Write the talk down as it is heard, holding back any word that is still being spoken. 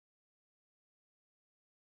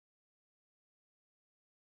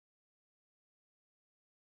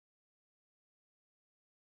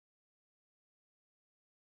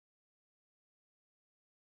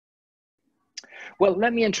Well,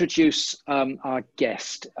 let me introduce our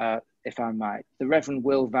guest, if I might, the Reverend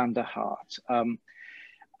Will van der Hart, an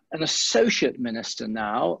associate minister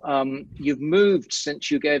now. You've moved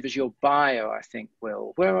since you gave us your bio, I think,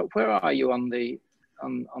 Will. Where are you on the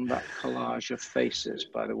on that collage of faces,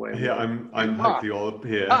 by the way? Yeah, Will? I'm hopefully all up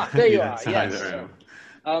here. There you yes, are. Yes. there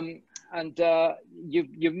And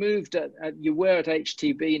you've moved you were at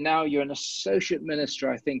HTB. Now you're an associate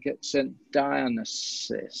minister, I think, at St.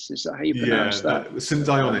 Dionysius. Is that how you pronounce that? St.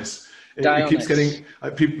 Dionys. It keeps getting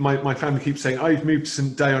people. My family keeps saying, "Oh, you've moved to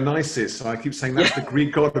St. Dionysius." So I keep saying that's the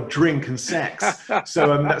Greek god of drink and sex.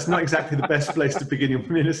 So that's not exactly the best place to begin your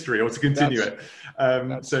ministry or to continue it.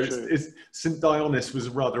 So it's St. Dionys was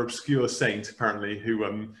a rather obscure saint, apparently, who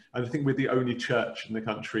I think we're the only church in the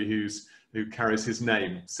country who carries his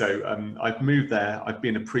name. So I've moved there. I've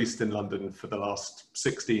been a priest in London for the last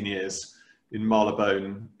 16 years, in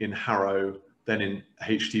Marylebone, in Harrow, then in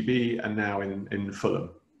HTB, and now in Fulham.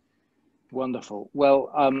 Wonderful. Well,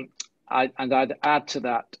 I'd add to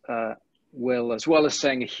that, Will, as well as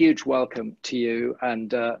saying a huge welcome to you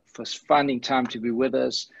and for finding time to be with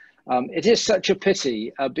us. It is such a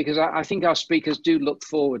pity because I think our speakers do look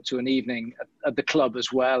forward to an evening at the club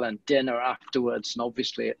as well, and dinner afterwards. And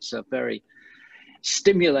obviously it's a very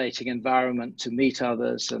stimulating environment to meet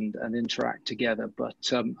others and interact together.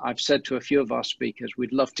 But I've said to a few of our speakers,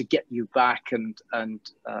 we'd love to get you back and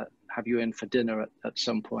have you in for dinner at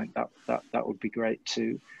some point. That would be great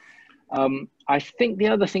too. I think the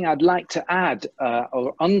other thing I'd like to add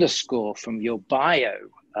or underscore from your bio,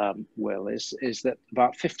 Will, is that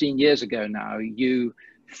about 15 years ago now, you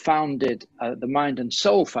founded the Mind and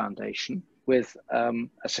Soul Foundation with a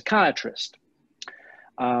psychiatrist.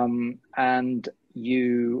 And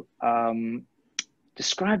you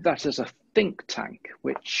described that as a think tank,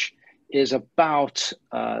 which is about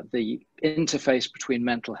the interface between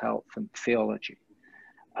mental health and theology.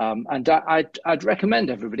 And I'd recommend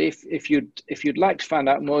everybody, if you'd like to find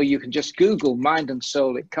out more, you can just Google Mind and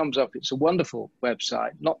Soul. It comes up. It's a wonderful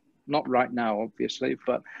website. Not right now, obviously,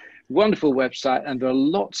 but wonderful website. And there are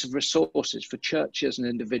lots of resources for churches and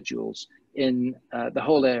individuals in the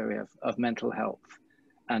whole area of mental health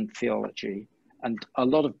and theology, and a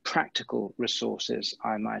lot of practical resources,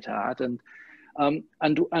 I might add. And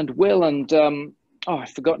Will and I've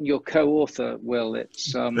forgotten your co-author, Will.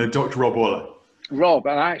 It's Dr. Rob Waller. Rob,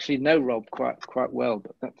 and I actually know Rob quite well,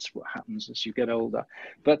 but that's what happens as you get older.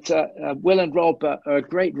 But Will and Rob are a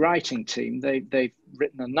great writing team. They've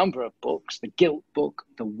written a number of books: the Guilt book,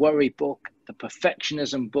 the Worry book, the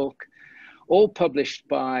Perfectionism book, all published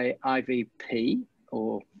by IVP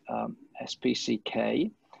or SPCK.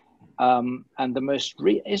 And the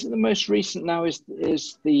most recent now is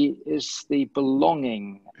the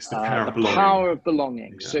Belonging. It's the Power of Belonging. Power of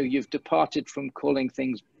Belonging. Yeah. So you've departed from calling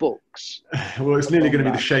things books. Well, it's nearly going to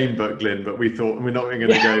be the shame book, Glyn, but we thought we're not going to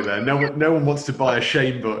go there. No one wants to buy a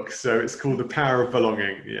shame book, so it's called the Power of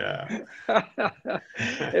Belonging. Yeah.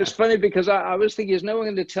 It's funny because I was thinking, is no one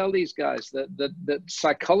going to tell these guys that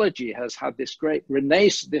psychology has had this great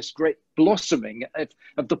renaissance, this great blossoming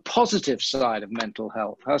of the positive side of mental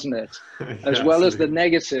health, hasn't it? As well as the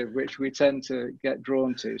negative, which we tend to get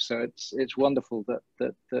drawn to. So it's wonderful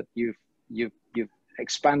that you've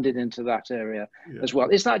expanded into that area as well.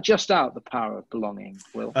 Is that just out, the Power of Belonging,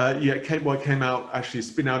 Will? Yeah, it came out, actually,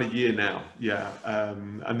 it's been out a year now. Yeah,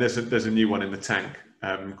 and there's a new one in the tank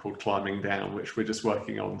called Climbing Down, which we're just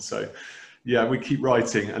working on. So yeah, we keep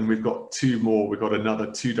writing, and we've got two more. We've got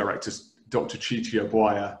another two directors, Dr. Chiti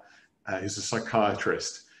Obuaya, who's a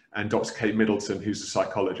psychiatrist, and Dr. Kate Middleton, who's a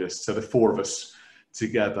psychologist. So the four of us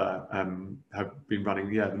together have been running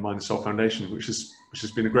the Mind and Soul Foundation, which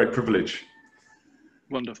has been a great privilege.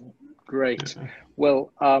 Wonderful. Great. Yeah.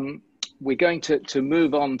 Well, we're going to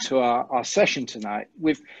move on to our session tonight.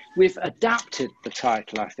 We've adapted the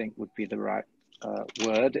title, I think would be the right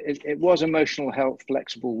word. It was Emotional Health,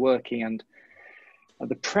 Flexible Working, and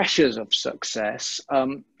the Pressures of Success.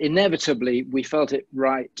 Inevitably, we felt it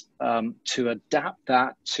right to adapt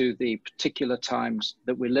that to the particular times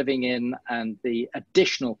that we're living in and the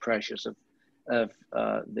additional pressures of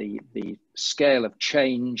the scale of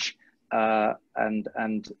change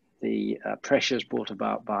and the pressures brought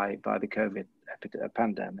about by the COVID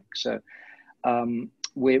pandemic. So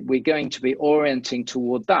we're going to be orienting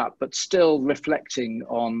toward that, but still reflecting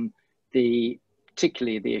on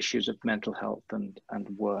particularly the issues of mental health and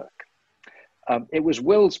work. It was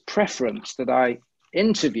Will's preference that I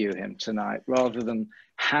interview him tonight rather than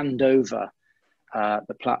hand over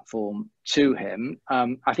the platform to him.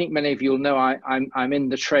 I think many of you will know I'm in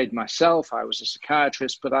the trade myself. I was a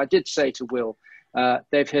psychiatrist, but I did say to Will,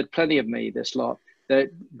 they've heard plenty of me, this lot.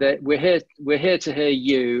 that we're here to hear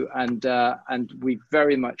you, and we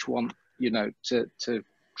very much want, you know, to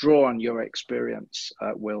draw on your experience,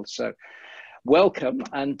 Will. So welcome,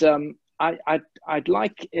 and I'd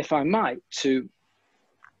like, if I might, to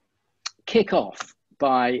kick off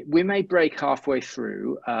by, we may break halfway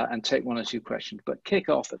through and take one or two questions, but kick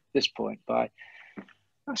off at this point by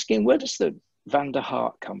asking, where does the Van der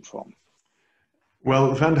Hart come from?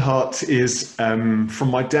 Well, Van der Hart is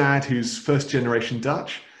from my dad, who's first generation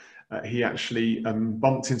Dutch. He actually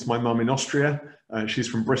bumped into my mum in Austria. She's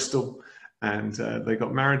from Bristol, and they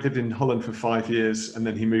got married, lived in Holland for 5 years, and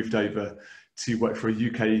then he moved over to work for a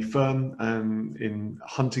UK firm in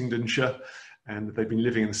Huntingdonshire, and they've been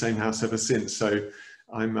living in the same house ever since. So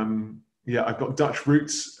I've got Dutch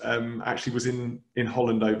roots. Actually was in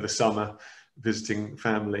Holland over the summer visiting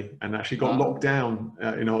family, and actually got locked down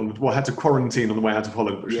in Holland. Well, I had to quarantine on the way out of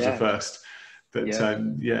Holland, which was a first. But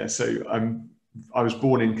so I was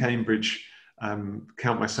born in Cambridge.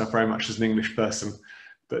 Count myself very much as an English person,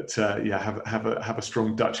 but have a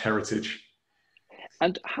strong Dutch heritage.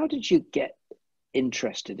 And how did you get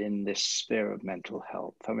interested in this sphere of mental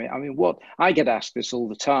health? I mean, what I get asked this all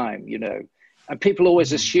the time, you know, and people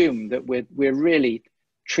always assume that we're really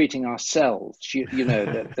treating ourselves, you know,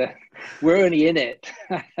 that we're only in it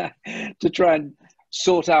to try and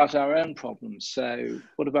sort out our own problems. So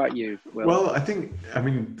what about you, Will? Well, I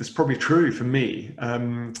mean, that's probably true for me.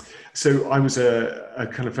 So I was a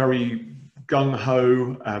kind of very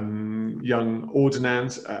gung-ho young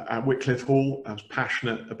ordinand at Wycliffe Hall. I was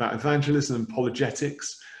passionate about evangelism and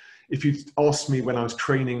apologetics. If you'd asked me when I was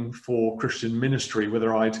training for Christian ministry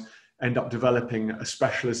whether I'd end up developing a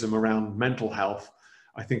specialism around mental health,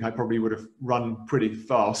 I think I probably would have run pretty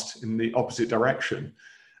fast in the opposite direction.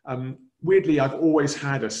 Weirdly, I've always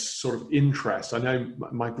had a sort of interest. I know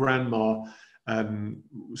my grandma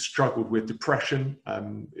struggled with depression.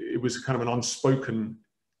 It was kind of an unspoken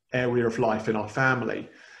area of life in our family.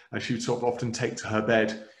 She would sort of often take to her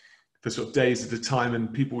bed for sort of days at a time,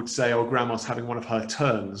 and people would say, oh, grandma's having one of her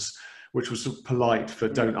turns, which was sort of polite for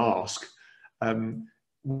don't ask.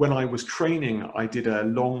 When I was training, I did a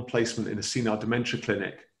long placement in a senile dementia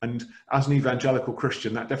clinic. And as an evangelical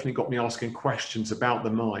Christian, that definitely got me asking questions about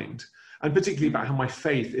the mind, and particularly about how my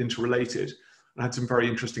faith interrelated. I had some very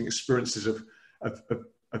interesting experiences of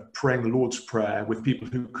praying the Lord's Prayer with people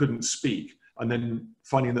who couldn't speak, and then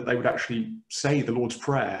finding that they would actually say the Lord's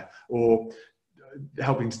Prayer, or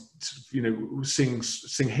helping to, you know, sing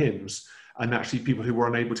hymns, and actually people who were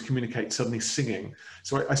unable to communicate suddenly singing.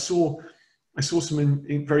 So I saw some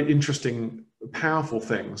very interesting, powerful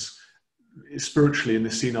things spiritually in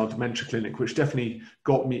the senile dementia clinic, which definitely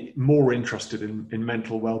got me more interested in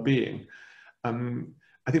mental well-being.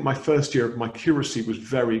 I think my first year of my curacy was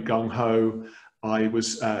very gung-ho. I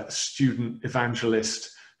was a student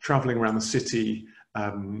evangelist, traveling around the city,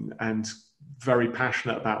 and very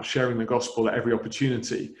passionate about sharing the gospel at every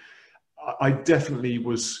opportunity. I definitely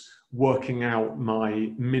was working out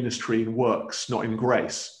my ministry in works, not in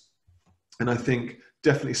grace. And I think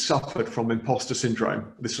definitely suffered from imposter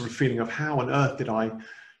syndrome, this sort of feeling of how on earth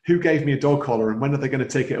who gave me a dog collar, and when are they going to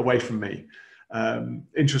take it away from me?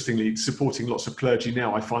 Interestingly, supporting lots of clergy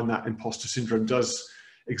now, I find that imposter syndrome does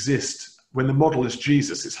exist. When the model is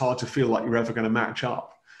Jesus, it's hard to feel like you're ever going to match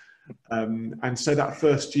up. And so that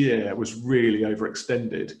first year was really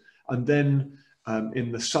overextended. And then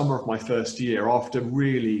in the summer of my first year, after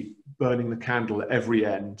really burning the candle at every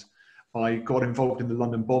end, I got involved in the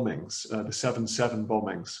London bombings, the 7/7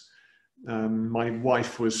 bombings. My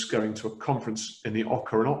wife was going to a conference in the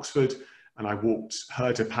Ocker in Oxford, and I walked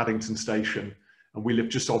her to Paddington Station, and we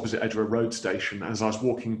lived just opposite Edgware Road Station. As I was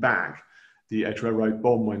walking back, the Edgware Road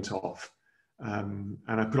bomb went off. And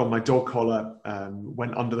I put on my dog collar,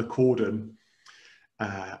 went under the cordon,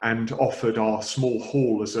 and offered our small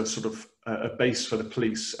hall as a sort of a base for the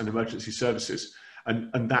police and emergency services.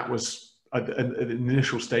 And that was, in the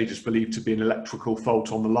initial stages, believed to be an electrical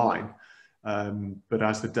fault on the line. But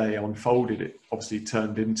as the day unfolded, it obviously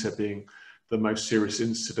turned into being the most serious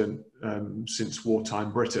incident since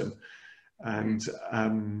wartime Britain. And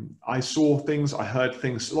I saw things, I heard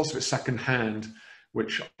things, lots of it secondhand,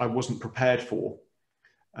 which I wasn't prepared for.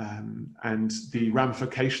 And the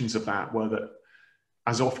ramifications of that were that,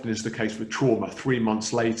 as often is the case with trauma, 3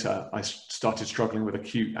 months later, I started struggling with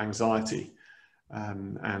acute anxiety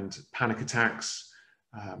and panic attacks,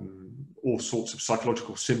 all sorts of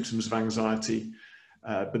psychological symptoms of anxiety.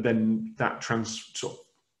 But then that sort of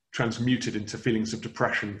transmuted into feelings of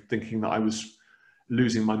depression, thinking that I was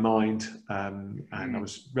losing my mind, and I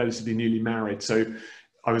was relatively newly married. So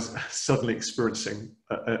I was suddenly experiencing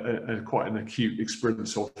quite an acute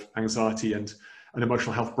experience of anxiety and an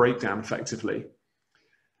emotional health breakdown effectively.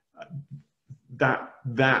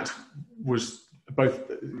 That was both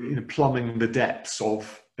plumbing the depths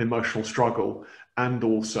of emotional struggle, and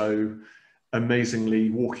also amazingly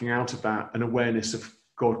walking out of that an awareness of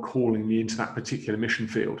God calling me into that particular mission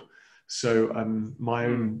field. So my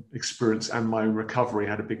own experience and my own recovery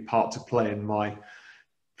had a big part to play in my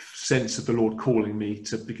sense of the Lord calling me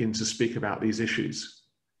to begin to speak about these issues.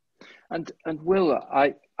 And Will,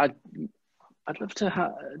 I'd love to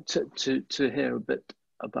hear a bit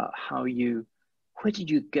about where did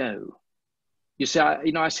you go? You see,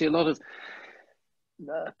 I see a lot of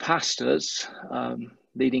pastors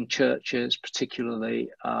leading churches, particularly,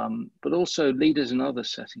 but also leaders in other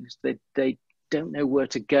settings. They don't know where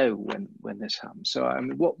to go when this happens. So, I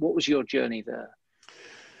mean, what was your journey there?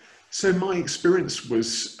 So my experience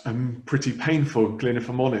was pretty painful, Glyn, if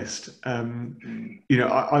I'm honest. I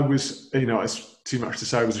was, it's too much to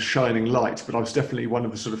say I was a shining light, but I was definitely one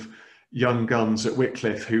of the sort of young guns at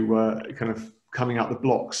Wycliffe who were kind of coming out the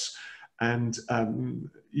blocks. And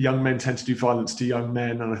young men tend to do violence to young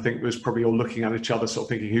men. And I think we was probably all looking at each other, sort of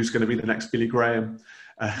thinking, who's going to be the next Billy Graham?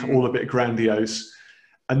 All a bit grandiose.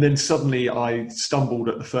 And then suddenly I stumbled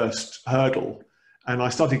at the first hurdle. And I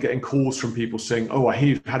started getting calls from people saying, oh, I hear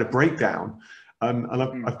you've had a breakdown. And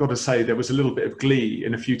I've got to say, there was a little bit of glee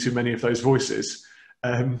in a few too many of those voices.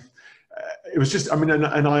 It was just,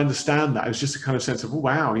 and I understand that. It was just a kind of sense of, oh,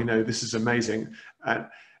 wow, this is amazing. And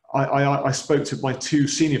I spoke to my two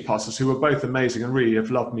senior pastors who were both amazing and really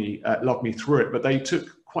have loved me through it, but they took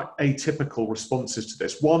quite atypical responses to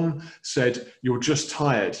this. One said, you're just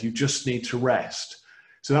tired, you just need to rest.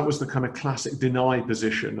 So that was the kind of classic deny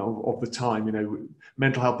position of the time.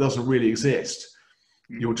 Mental health doesn't really exist.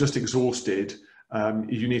 You're just exhausted.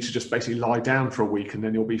 You need to just basically lie down for a week and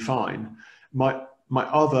then you'll be fine.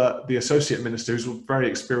 The associate minister, who's very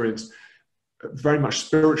experienced, very much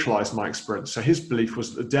spiritualized my experience. So his belief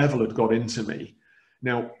was that the devil had got into me.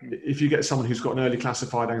 Now, if you get someone who's got an early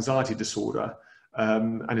classified anxiety disorder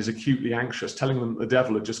and is acutely anxious, telling them the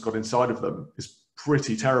devil had just got inside of them is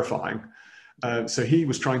pretty terrifying. So he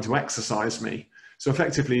was trying to exercise me. So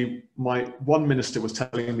effectively, my one minister was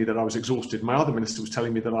telling me that I was exhausted. My other minister was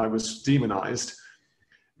telling me that I was demonized.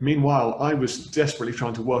 Meanwhile, I was desperately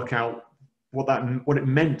trying to work out what it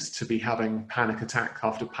meant to be having panic attack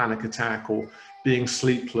after panic attack, or being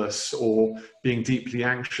sleepless, or being deeply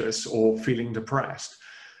anxious, or feeling depressed.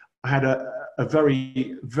 I had a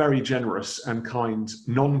very, very generous and kind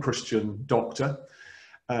non-Christian doctor.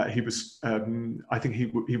 He was, I think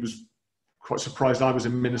he was quite surprised I was a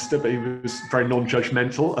minister, but he was very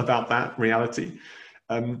non-judgmental about that reality.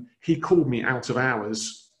 He called me out of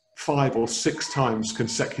hours 5 or 6 times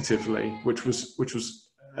consecutively, which was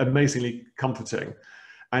amazingly comforting.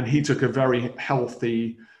 And he took a very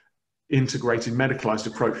healthy, integrated, medicalized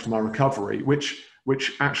approach to my recovery, which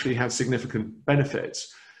actually had significant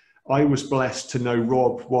benefits. I was blessed to know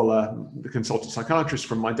Rob Waller, the consultant psychiatrist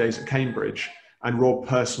from my days at Cambridge, and Rob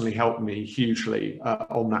personally helped me hugely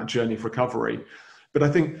on that journey of recovery. But I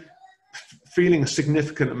think feeling a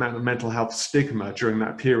significant amount of mental health stigma during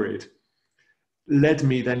that period led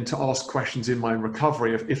me then to ask questions in my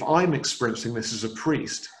recovery of, if I'm experiencing this as a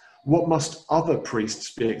priest, what must other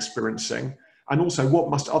priests be experiencing? And also, what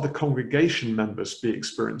must other congregation members be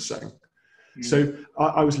experiencing? So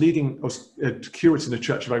I was a curate in a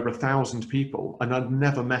church of over 1,000 people, and I'd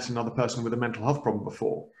never met another person with a mental health problem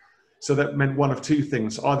before. So that meant one of two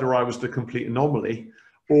things. Either I was the complete anomaly,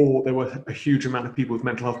 or there were a huge amount of people with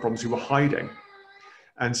mental health problems who were hiding.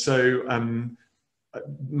 And so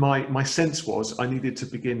my sense was I needed to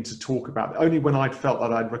begin to talk about it. Only when I'd felt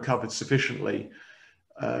that I'd recovered sufficiently,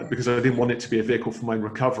 because I didn't want it to be a vehicle for my own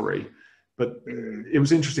recovery. But it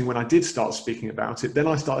was interesting when I did start speaking about it, then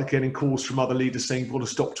I started getting calls from other leaders saying, you want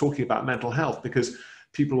to stop talking about mental health because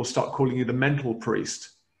people will start calling you the mental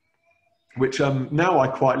priest, which now I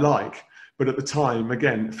quite like, but at the time,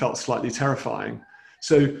 again, it felt slightly terrifying.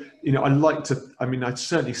 So, I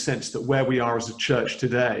certainly sense that where we are as a church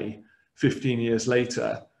today, 15 years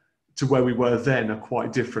later, to where we were then are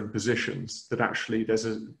quite different positions, that actually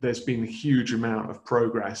there's been a huge amount of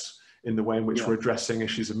progress in the way in which we're addressing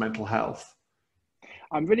issues of mental health.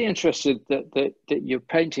 I'm really interested that you're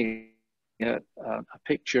painting a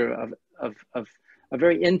picture of a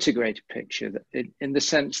very integrated picture, that in the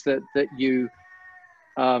sense that you,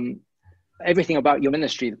 everything about your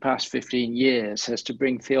ministry the past 15 years has to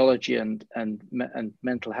bring theology and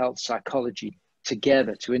mental health psychology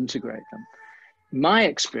together to integrate them. My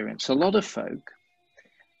experience, a lot of folk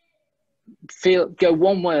go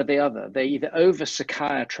one way or the other. They either over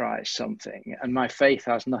psychiatrize something, and my faith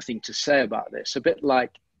has nothing to say about this, a bit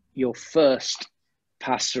like your first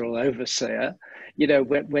pastoral overseer, you know,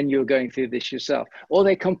 when you're going through this yourself, or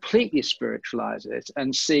they completely spiritualize it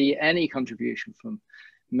and see any contribution from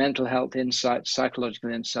mental health insights,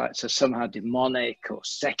 psychological insights as somehow demonic or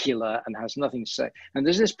secular and has nothing to say. And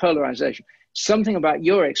there's this polarization. Something about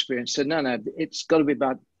your experience said, no, it's got to be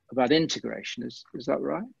about integration. Is that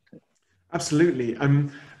right? Absolutely.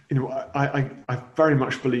 You know, I very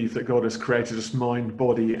much believe that God has created us mind,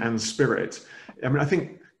 body, and spirit. I mean, I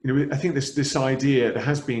think this idea, there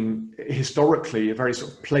has been historically a very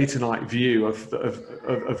sort of Platonite view of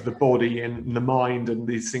the body and the mind, and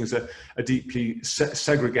these things are deeply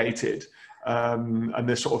segregated. And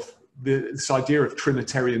this this idea of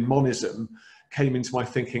Trinitarian monism came into my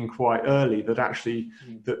thinking quite early, that actually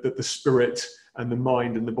that the spirit and the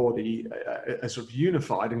mind and the body are sort of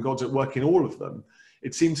unified, and God's at work in all of them.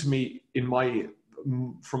 It seemed to me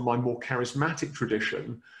from my more charismatic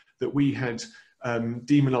tradition that we had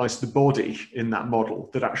demonized the body in that model,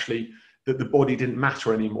 that the body didn't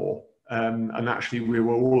matter anymore. And actually we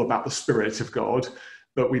were all about the spirit of God,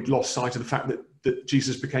 but we'd lost sight of the fact that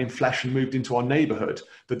Jesus became flesh and moved into our neighborhood,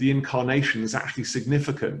 that the incarnation is actually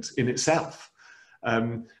significant in itself.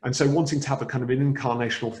 And so wanting to have a kind of an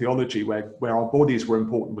incarnational theology where our bodies were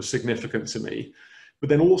important was significant to me, but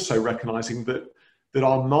then also recognizing that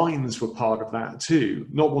our minds were part of that too,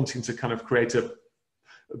 not wanting to kind of create a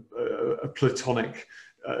Platonic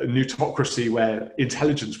newtocracy where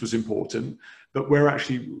intelligence was important, but where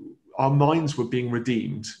actually our minds were being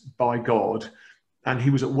redeemed by God and he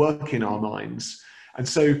was at work in our minds. And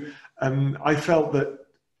so I felt that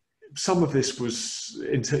some of this was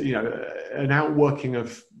an outworking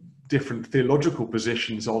of different theological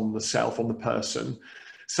positions on the self, on the person.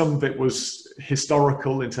 Some of it was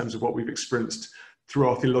historical in terms of what we've experienced through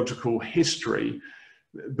our theological history,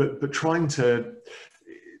 but trying to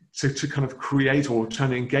kind of create or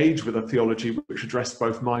trying to engage with a theology which addressed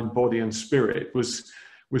both mind, body, and spirit was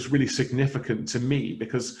really significant to me,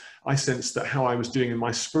 because I sensed that how I was doing in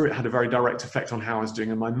my spirit had a very direct effect on how I was doing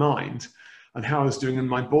in my mind, and how I was doing in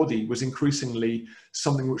my body was increasingly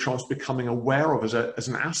something which I was becoming aware of as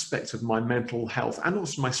an aspect of my mental health and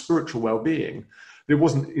also my spiritual well-being. It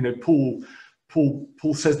wasn't, you know,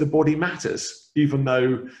 Paul says the body matters, even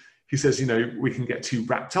though he says, you know, we can get too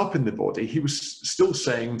wrapped up in the body. He was still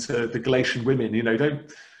saying to the Galatian women, you know,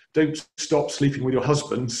 don't stop sleeping with your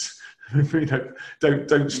husbands. You know,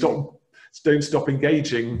 don't stop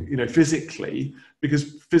engaging, you know, physically,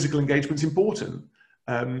 because physical engagement's important.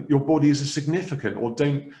 Your bodies are significant. Or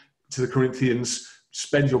don't, to the Corinthians,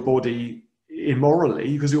 spend your body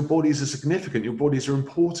immorally, because your bodies are significant. Your bodies are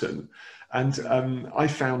important. And I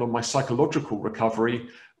found on my psychological recovery,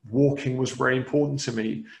 walking was very important to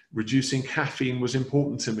me. Reducing caffeine was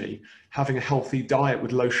important to me. Having a healthy diet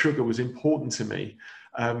with low sugar was important to me.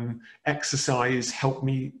 Exercise helped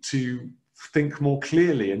me to think more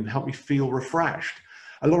clearly and helped me feel refreshed.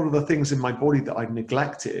 A lot of the things in my body that I'd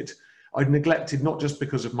neglected not just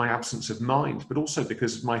because of my absence of mind, but also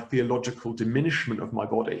because of my theological diminishment of my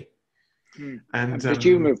body. And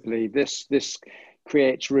presumably this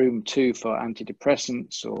creates room too for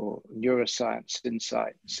antidepressants or neuroscience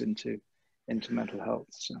insights into mental health.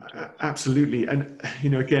 Absolutely. And, you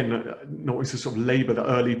know, again, not to sort of labor the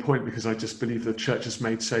early point, because I just believe the church has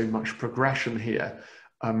made so much progression here.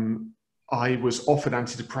 I was offered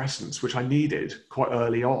antidepressants, which I needed quite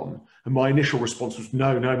early on. And my initial response was,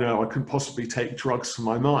 no, I couldn't possibly take drugs for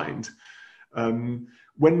my mind.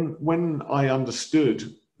 When I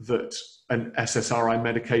understood that an SSRI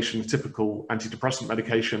medication, a typical antidepressant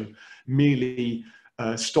medication, merely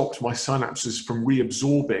stopped my synapses from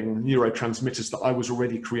reabsorbing neurotransmitters that I was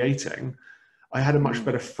already creating, I had a much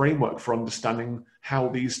better framework for understanding how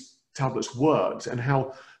these tablets worked and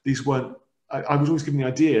how these weren't. I was always given the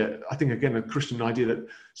idea, I think again, a Christian idea, that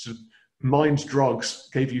sort of mind drugs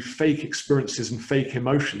gave you fake experiences and fake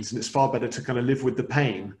emotions, and it's far better to kind of live with the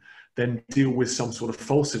pain than deal with some sort of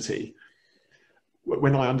falsity.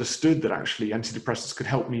 When I understood that actually antidepressants could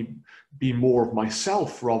help me be more of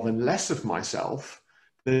myself rather than less of myself,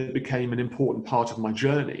 it became an important part of my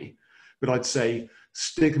journey. But I'd say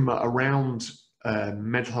stigma around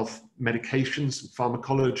mental health medications and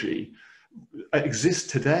pharmacology exists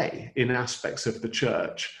today in aspects of the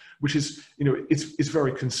church, which is, you know, it's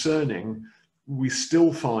very concerning. We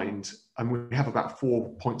still find, and we have about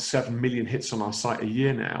 4.7 million hits on our site a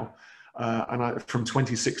year now, from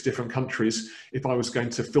 26 different countries. If I was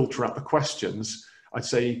going to filter out the questions, I'd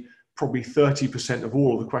say probably 30% of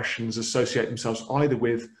all of the questions associate themselves either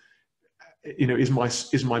with, you know, is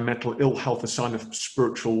my mental ill health a sign of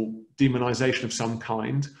spiritual demonization of some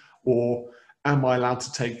kind, or am I allowed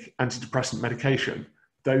to take antidepressant medication?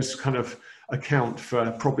 Those kind of account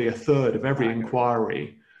for probably a third of every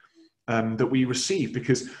inquiry that we receive,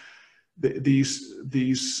 because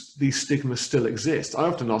these stigmas still exist. I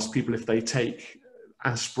often ask people if they take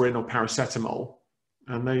aspirin or paracetamol,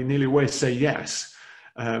 and they nearly always say yes.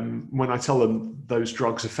 When I tell them those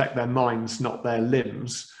drugs affect their minds, not their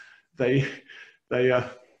limbs, they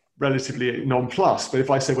are relatively nonplussed. But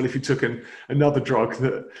if I say, well, if you took another drug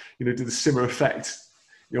that did a similar effect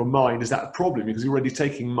your mind, is that a problem? Because you're already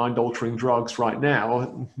taking mind-altering drugs right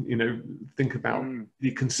now. Think about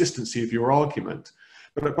the consistency of your argument.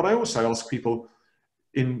 But I also ask people,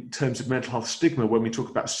 in terms of mental health stigma, when we talk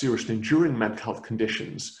about serious and enduring mental health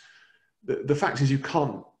conditions, the fact is you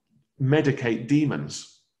can't medicate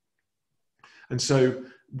demons. And so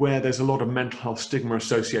where there's a lot of mental health stigma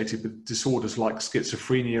associated with disorders like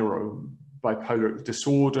schizophrenia or bipolar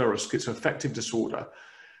disorder or schizoaffective disorder,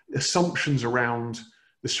 assumptions around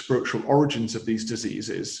the spiritual origins of these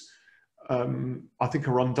diseases, I think,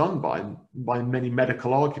 are undone by many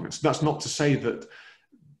medical arguments. That's not to say that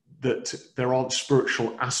there aren't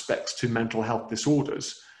spiritual aspects to mental health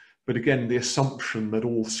disorders, but again, the assumption that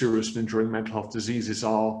all serious and enduring mental health diseases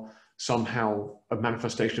are somehow a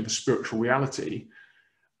manifestation of a spiritual reality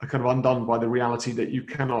are kind of undone by the reality that you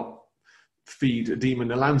cannot feed a demon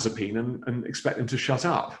olanzapine and expect them to shut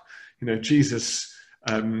up. Jesus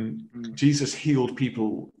healed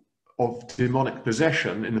people of demonic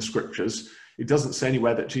possession in the scriptures. It doesn't say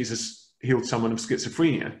anywhere that Jesus healed someone of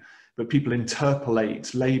schizophrenia, but people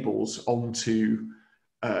interpolate labels onto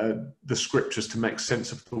the scriptures to make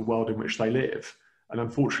sense of the world in which they live. And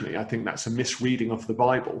unfortunately, I think that's a misreading of the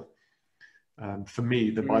Bible. For me,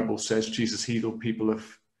 the Bible says Jesus healed people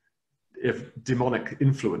of demonic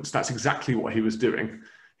influence. That's exactly what he was doing.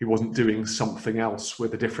 He wasn't doing something else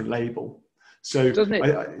with a different label. So, doesn't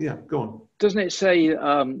it, yeah, go on. Doesn't it say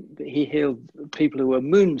that he healed people who were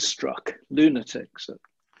moonstruck, lunatics?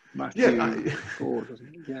 Matthew 4, doesn't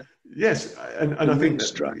it? Yeah. Yes, and I think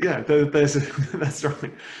there's that's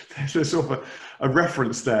right. There's a sort of a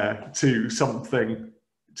reference there to something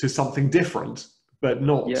different, but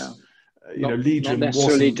not Legion not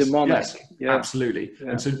necessarily wasn't demonic. Yes, absolutely.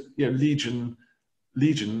 Yeah. And so Legion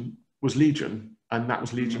was Legion, and that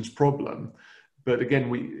was Legion's problem. But again,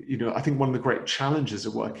 I think one of the great challenges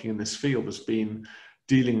of working in this field has been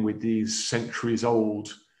dealing with these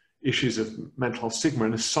centuries-old issues of mental health stigma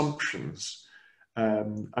and assumptions.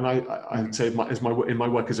 And I'd say in my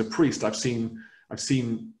work as a priest, I've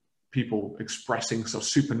seen people expressing sort of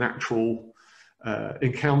supernatural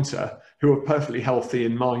encounter who are perfectly healthy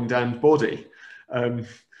in mind and body. And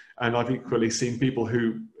I've equally seen people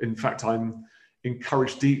who, in fact, I'm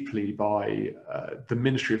encouraged deeply by the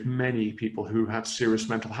ministry of many people who have serious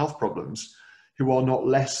mental health problems, who are not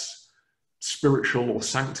less spiritual or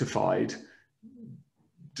sanctified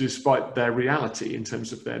despite their reality in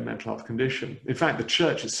terms of their mental health condition. In fact, the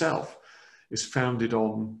church itself is founded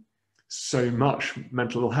on so much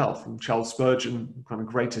mental health. And Charles Spurgeon, kind of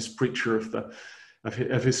greatest preacher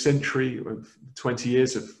of his century, of 20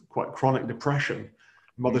 years of quite chronic depression.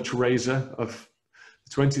 Mother Teresa of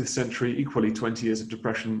the 20th century, equally 20 years of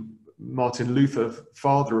depression. Martin Luther,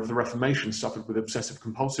 father of the Reformation, suffered with obsessive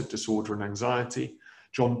compulsive disorder and anxiety.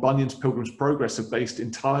 John Bunyan's Pilgrim's Progress are based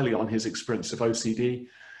entirely on his experience of OCD.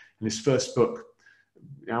 In his first book,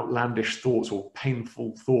 Outlandish Thoughts or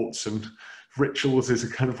Painful Thoughts and Rituals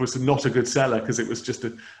was not a good seller because it was just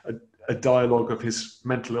a dialogue of his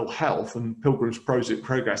mental ill health, and Pilgrim's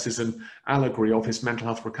Progress is an allegory of his mental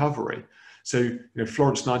health recovery. So,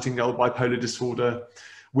 Florence Nightingale, bipolar disorder,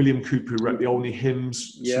 William Cooper, who wrote the Olney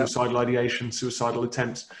hymns, suicidal ideation, suicidal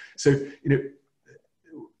attempts. So,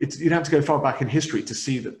 you'd have to go far back in history to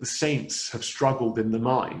see that the saints have struggled in the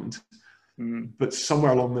mind. But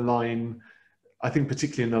somewhere along the line, I think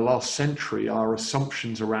particularly in the last century, our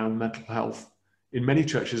assumptions around mental health in many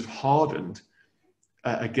churches have hardened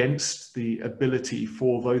against the ability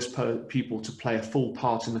for those people to play a full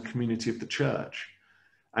part in the community of the church.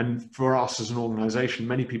 And for us as an organization,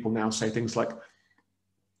 many people now say things like,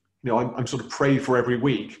 I'm sort of prayed for every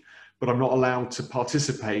week, but I'm not allowed to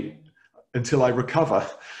participate until I recover.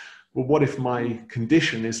 Well, what if my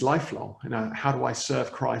condition is lifelong? How do I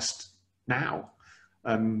serve Christ now?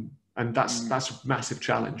 And that's a massive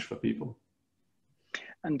challenge for people.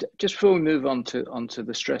 And just before we move on to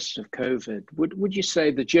the stresses of COVID, would you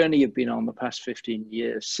say the journey you've been on the past 15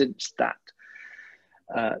 years since that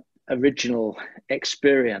original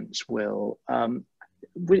experience, Will,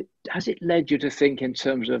 has it led you to think in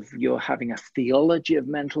terms of you're having a theology of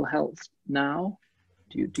mental health now?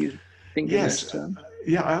 Do you think in this term?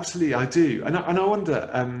 Yeah, absolutely, I do. And I wonder,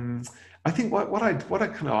 I think what I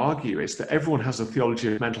kind of argue is that everyone has a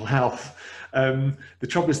theology of mental health. The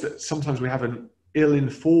trouble is that sometimes we have an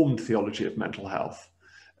ill-informed theology of mental health.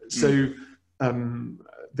 So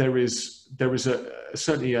there is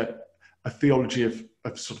certainly a theology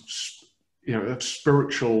of sort of, you know, of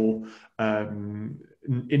spiritual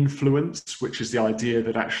influence, which is the idea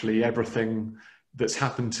that actually everything that's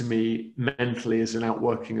happened to me mentally is an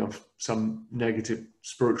outworking of some negative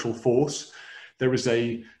spiritual force. There's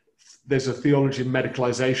a theology of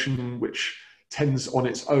medicalization, which tends on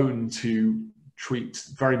its own to treat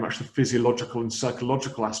very much the physiological and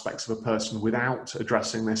psychological aspects of a person without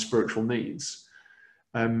addressing their spiritual needs.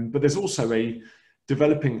 But there's also a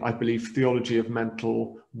developing, I believe, theology of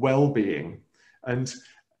mental well-being. And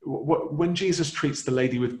when Jesus treats the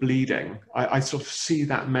lady with bleeding, I sort of see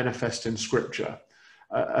that manifest in Scripture.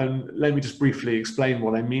 And let me just briefly explain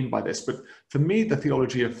what I mean by this. But for me, the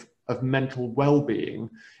theology of mental well-being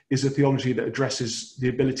is a theology that addresses the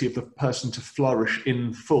ability of the person to flourish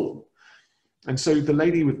in full. And so the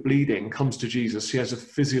lady with bleeding comes to Jesus. She has a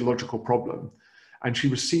physiological problem and she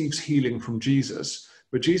receives healing from Jesus,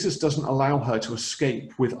 but Jesus doesn't allow her to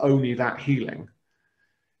escape with only that healing.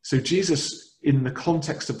 So Jesus, in the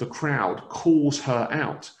context of the crowd, calls her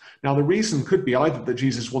out. Now, the reason could be either that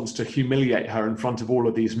Jesus wants to humiliate her in front of all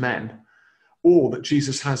of these men, or that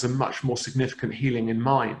Jesus has a much more significant healing in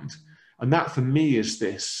mind. And that, for me, is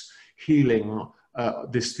this healing,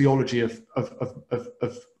 this theology of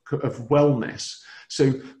wellness.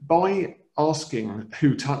 So by asking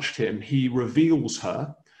who touched him, he reveals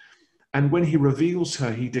her. And when he reveals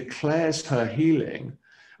her, he declares her healing.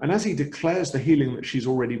 And as he declares the healing that she's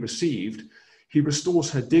already received, he restores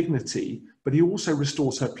her dignity, but he also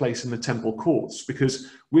restores her place in the temple courts, because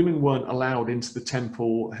women weren't allowed into the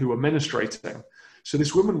temple who were menstruating. So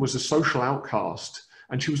this woman was a social outcast,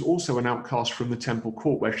 and she was also an outcast from the temple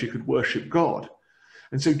court where she could worship God.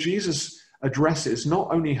 And so Jesus addresses not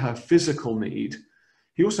only her physical need,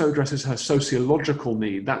 he also addresses her sociological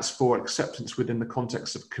need. That's for acceptance within the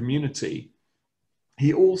context of community.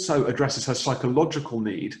 He also addresses her psychological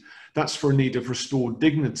need. That's for a need of restored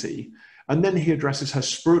dignity. And then he addresses her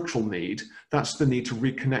spiritual need. That's the need to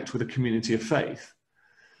reconnect with a community of faith.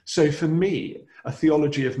 So for me, a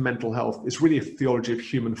theology of mental health is really a theology of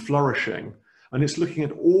human flourishing. And it's looking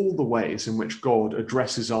at all the ways in which God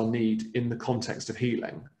addresses our need in the context of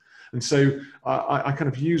healing. And so I kind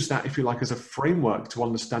of use that, if you like, as a framework to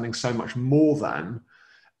understanding so much more than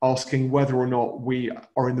asking whether or not we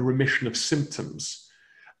are in the remission of symptoms.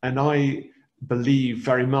 And I believe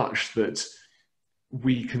very much that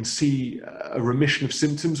we can see a remission of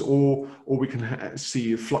symptoms, or we can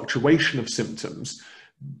see a fluctuation of symptoms,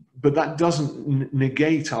 but that doesn't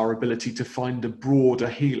negate our ability to find a broader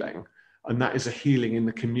healing. And that is a healing in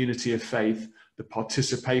the community of faith, the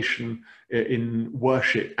participation in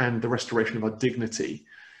worship, and the restoration of our dignity.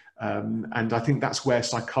 And I think that's where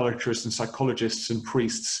psychiatrists and psychologists and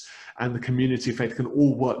priests and the community of faith can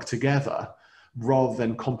all work together, rather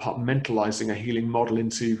than compartmentalizing a healing model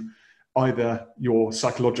into either you're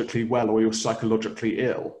psychologically well or you're psychologically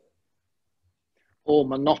ill. Or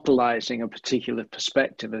monopolizing a particular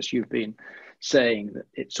perspective, as you've been saying, that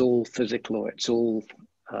it's all physical or it's all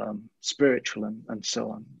spiritual and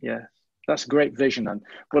so on. Yeah, that's a great vision, and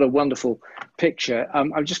what a wonderful picture.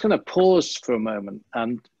 I'm just going to pause for a moment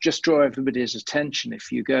and just draw everybody's attention.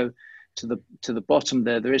 If you go to the bottom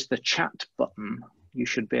there is the chat button you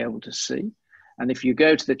should be able to see. And if you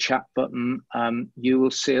go to the chat button, you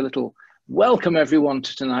will see a little welcome everyone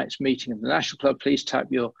to tonight's meeting of the National Club. Please type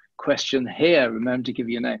your question here. Remember to give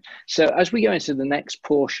your name. So as we go into the next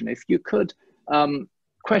portion, if you could,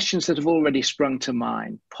 questions that have already sprung to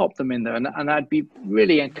mind, pop them in there. And I'd be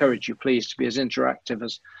really encourage you, please, to be as interactive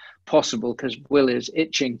as possible, because Will is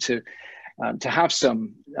itching to have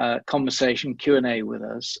some conversation, Q&A with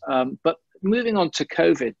us. But moving on to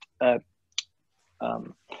COVID,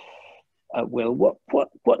 Will,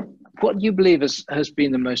 what do you believe has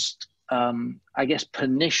been the most, I guess,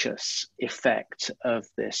 pernicious effect of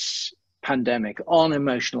this pandemic on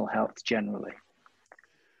emotional health generally?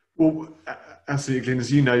 Well, absolutely, Glenn,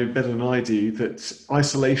 as you know better than I do, that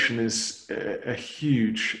isolation is a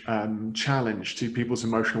huge challenge to people's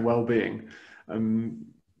emotional well-being.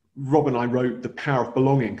 Rob and I wrote The Power of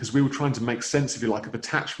Belonging because we were trying to make sense, if you like, of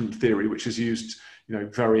attachment theory, which is used,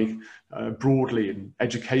 very broadly in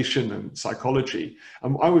education and psychology.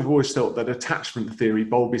 I've always felt that attachment theory,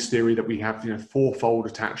 Bowlby's theory that we have, fourfold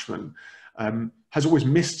attachment, has always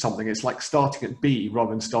missed something. It's like starting at B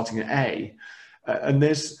rather than starting at A. And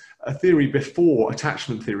there's a theory before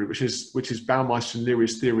attachment theory, which is Baumeister and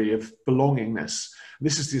Leary's theory of belongingness. And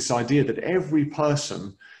this is this idea that every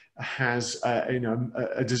person has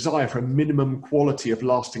a desire for a minimum quality of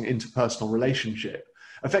lasting interpersonal relationship.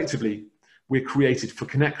 Effectively, we're created for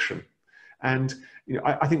connection. And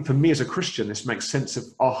I think for me as a Christian, this makes sense of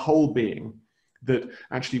our whole being, that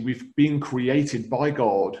actually we've been created by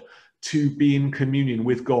God to be in communion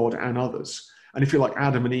with God and others. And if you're like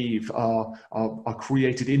Adam and Eve are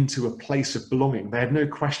created into a place of belonging, they had no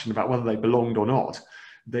question about whether they belonged or not.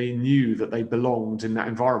 They knew that they belonged in that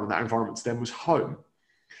environment. That environment to them was home.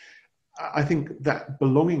 I think that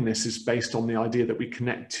belongingness is based on the idea that we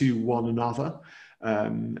connect to one another,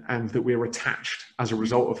 and that we're attached as a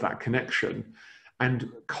result of that connection.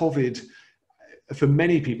 And COVID, for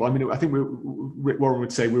many people, I mean, I think Rick Warren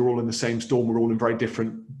would say we're all in the same storm, we're all in very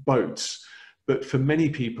different boats. But for many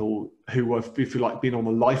people who have, if you like, been on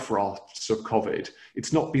the life rafts of COVID,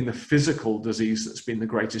 it's not been the physical disease that's been the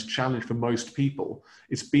greatest challenge for most people.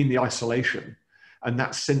 It's been the isolation and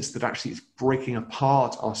that sense that actually it's breaking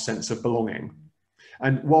apart our sense of belonging.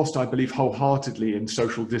 And whilst I believe wholeheartedly in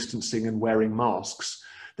social distancing and wearing masks,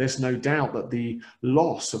 there's no doubt that the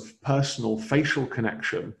loss of personal facial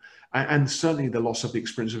connection and certainly the loss of the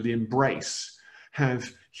experience of the embrace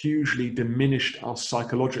have hugely diminished us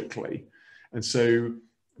psychologically. And so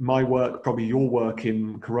my work, probably your work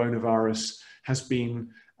in coronavirus, has been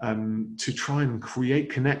to try and create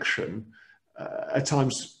connection, at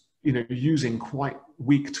times, using quite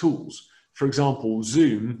weak tools. For example,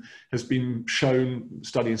 Zoom has been shown,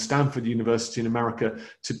 studying Stanford University in America,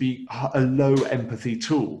 to be a low empathy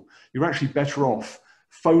tool. You're actually better off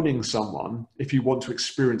phoning someone if you want to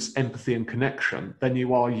experience empathy and connection than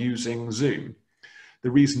you are using Zoom.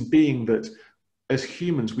 The reason being that as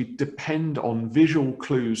humans, we depend on visual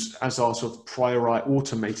clues as our sort of priori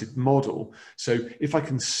automated model. So if I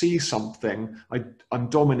can see something, I'm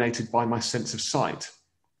dominated by my sense of sight.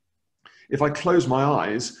 If I close my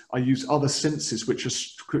eyes, I use other senses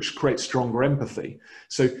which create stronger empathy.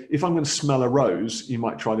 So if I'm going to smell a rose, you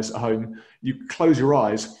might try this at home, you close your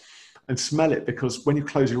eyes and smell it, because when you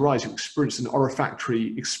close your eyes, you experience an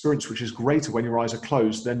olfactory experience which is greater when your eyes are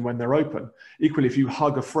closed than when they're open. Equally, if you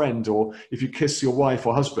hug a friend or if you kiss your wife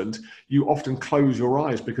or husband, you often close your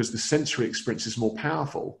eyes because the sensory experience is more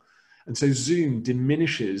powerful. And so Zoom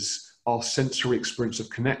diminishes our sensory experience of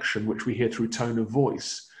connection, which we hear through tone of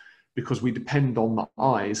voice, because we depend on the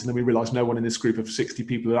eyes, and then we realize no one in this group of 60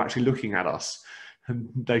 people are actually looking at us and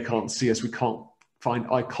they can't see us. We can't find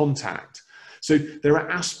eye contact. So there are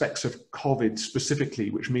aspects of COVID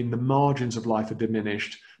specifically which mean the margins of life are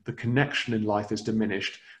diminished, the connection in life is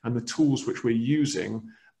diminished, and the tools which we're using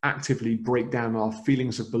actively break down our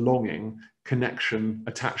feelings of belonging, connection,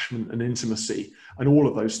 attachment, and intimacy. And all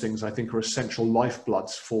of those things, I think, are essential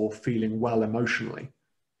lifebloods for feeling well emotionally.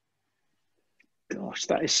 Gosh,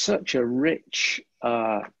 that is such a rich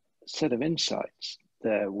set of insights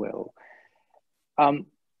there, Will.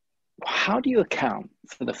 How do you account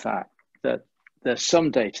for the fact that there's some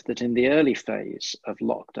data that in the early phase of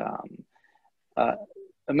lockdown,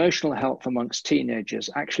 emotional health amongst teenagers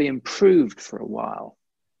actually improved for a while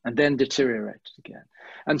and then deteriorated again?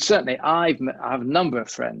 And certainly I have a number of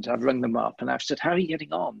friends, I've rung them up and I've said, how are you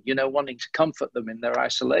getting on? Wanting to comfort them in their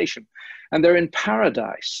isolation. And they're in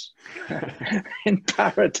paradise, in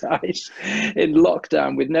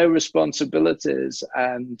lockdown with no responsibilities.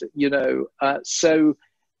 And, so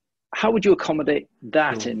how would you accommodate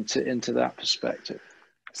that into that perspective?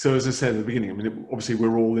 So as I said at the beginning, I mean, obviously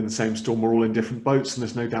we're all in the same storm, we're all in different boats, and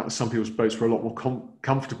there's no doubt that some people's boats were a lot more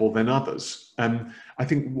comfortable than others. I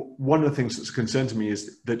think one of the things that's a concern to me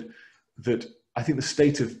is that I think the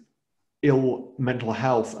state of ill mental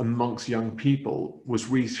health amongst young people was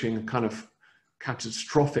reaching a kind of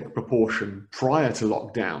catastrophic proportion prior to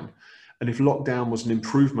lockdown. And if lockdown was an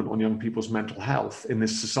improvement on young people's mental health in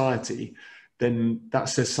this society, then that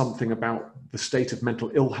says something about the state of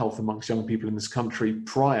mental ill health amongst young people in this country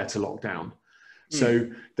prior to lockdown. So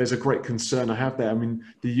there's a great concern I have there. I mean,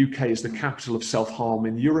 the UK is the capital of self-harm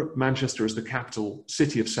in Europe. Manchester is the capital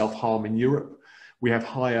city of self-harm in Europe. We have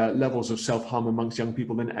higher levels of self-harm amongst young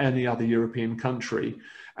people than any other European country.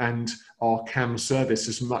 And our CAM service,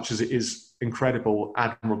 as much as it is incredible,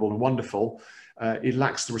 admirable and wonderful, it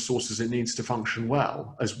lacks the resources it needs to function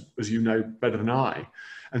well, as you know better than I.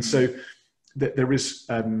 And so there is,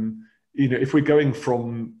 if we're going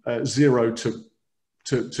from 0 to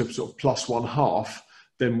sort of plus 1/2,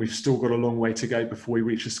 then we've still got a long way to go before we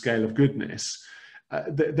reach a scale of goodness.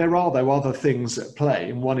 There are, though, other things at play.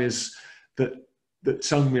 And one is that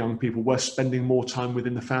some young people were spending more time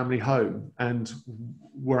within the family home and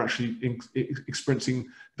were actually experiencing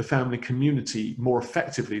the family community more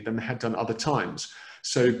effectively than they had done other times.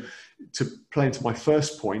 So to play into my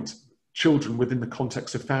first point, children within the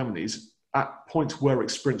context of families at points were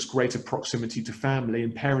experience greater proximity to family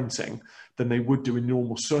and parenting than they would do in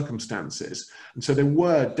normal circumstances. And so there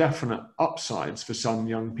were definite upsides for some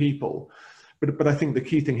young people. But I think the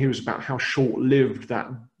key thing here is about how short-lived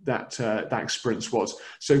that experience was.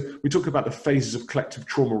 So we talk about the phases of collective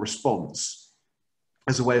trauma response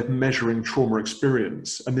as a way of measuring trauma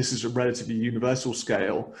experience. And this is a relatively universal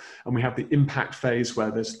scale. And we have the impact phase where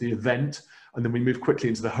there's the event, and then we move quickly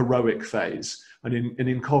into the heroic phase. And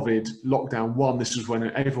in COVID, lockdown 1, this was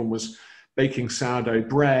when everyone was baking sourdough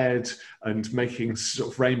bread and making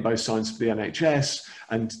sort of rainbow signs for the NHS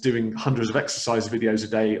and doing hundreds of exercise videos a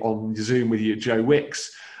day on Zoom with you, Joe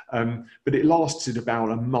Wicks. But it lasted about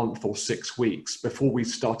a month or 6 weeks before we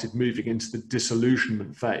started moving into the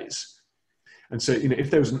disillusionment phase. And so, if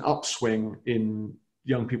there was an upswing in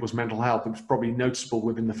young people's mental health, it was probably noticeable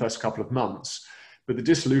within the first couple of months. But the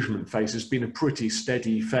disillusionment phase has been a pretty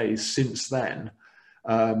steady phase since then.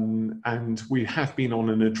 And we have been on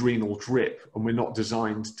an adrenal drip, and we're not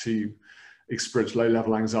designed to experience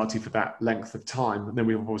low-level anxiety for that length of time. And then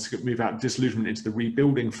we obviously move out of disillusionment into the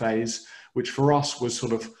rebuilding phase, which for us was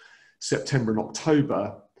sort of September and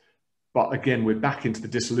October. But again, we're back into the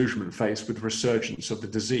disillusionment phase with the resurgence of the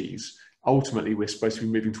disease. Ultimately, we're supposed to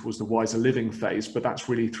be moving towards the wiser living phase, but that's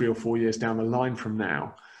really 3 or 4 years down the line from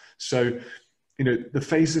now. So, the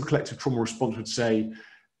phase of collective trauma response would say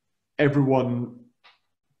everyone,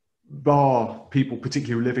 bar people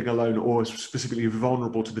particularly living alone or specifically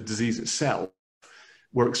vulnerable to the disease itself,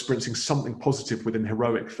 were experiencing something positive within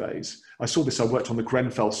heroic phase. I saw this, I worked on the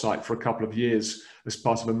Grenfell site for a couple of years as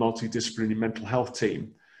part of a multidisciplinary mental health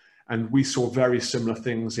team. And we saw very similar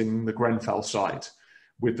things in the Grenfell site,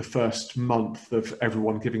 with the first month of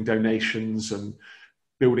everyone giving donations and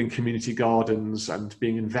building community gardens and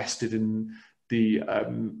being invested in the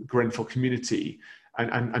Grenfell community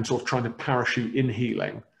and sort of trying to parachute in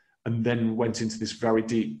healing, and then went into this very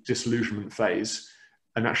deep disillusionment phase.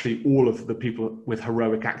 And actually all of the people with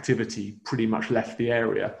heroic activity pretty much left the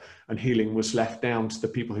area, and healing was left down to the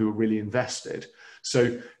people who were really invested.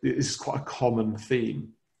 So this is quite a common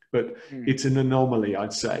theme, but it's an anomaly,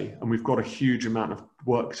 I'd say. And we've got a huge amount of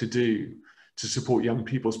work to do to support young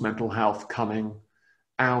people's mental health coming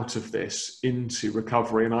out of this into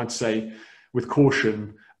recovery. And I'd say, with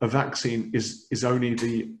caution, a vaccine is only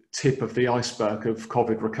the tip of the iceberg of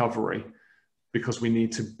COVID recovery, because we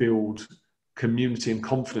need to build community and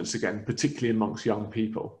confidence again, particularly amongst young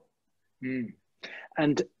people.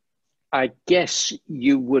 And I guess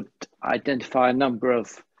you would identify a number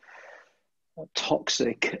of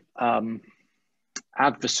toxic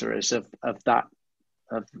adversaries of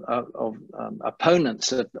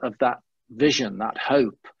opponents of that vision, that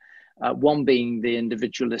hope. One being the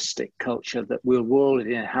individualistic culture that we were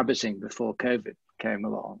already inhabiting before COVID came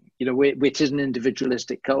along. Which is an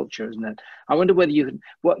individualistic culture, isn't it? I wonder whether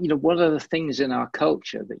what are the things in our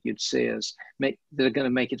culture that you'd see as that are going to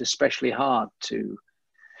make it especially hard to,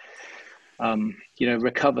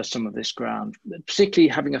 recover some of this ground, particularly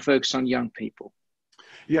having a focus on young people.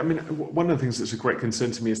 Yeah, I mean, one of the things that's a great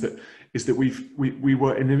concern to me is that we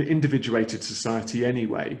were in an individuated society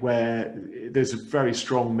anyway, where there's a very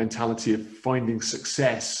strong mentality of finding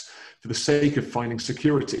success for the sake of finding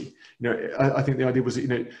security. I think the idea was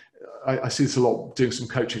that, I see this a lot doing some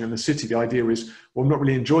coaching in the city. The idea is, well, I'm not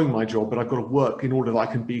really enjoying my job, but I've got to work in order that I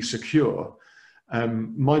can be secure.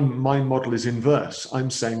 My model is inverse.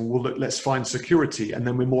 I'm saying, well, look, let's find security, and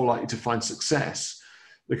then we're more likely to find success.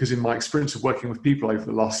 Because in my experience of working with people over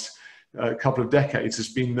the last couple of decades has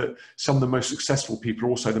been that some of the most successful people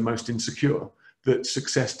are also the most insecure, that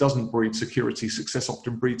success doesn't breed security, success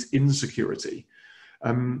often breeds insecurity.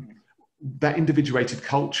 That individuated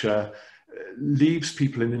culture leaves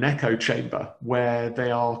people in an echo chamber where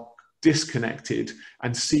they are disconnected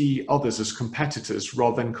and see others as competitors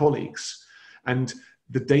rather than colleagues. And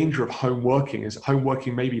the danger of home working is home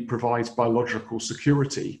working maybe provides biological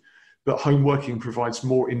security, but home working provides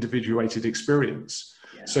more individuated experience.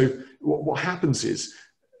 Yeah. So what happens is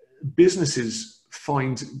businesses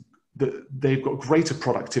find that they've got greater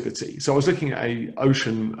productivity. So I was looking at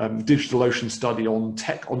a digital ocean study on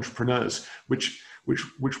tech entrepreneurs, which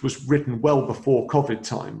was written well before COVID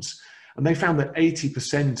times. And they found that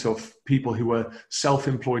 80% of people who were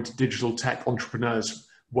self-employed digital tech entrepreneurs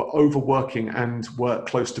were overworking and were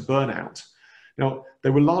close to burnout. Now, they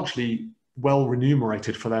were largely well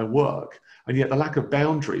remunerated for their work, and yet the lack of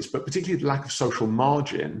boundaries, but particularly the lack of social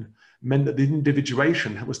margin, meant that the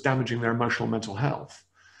individuation was damaging their emotional mental health.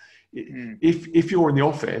 If you're in the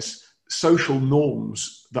office, social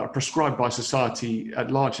norms that are prescribed by society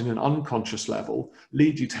at large in an unconscious level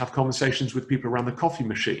lead you to have conversations with people around the coffee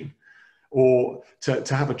machine. or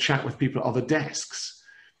to have a chat with people at other desks.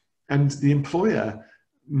 And the employer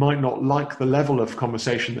might not like the level of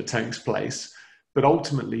conversation that takes place, but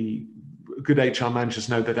ultimately good HR managers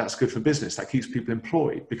know that that's good for business. That keeps people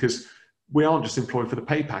employed, because we aren't just employed for the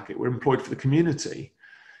pay packet, we're employed for the community.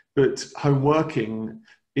 But home working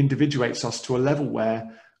individuates us to a level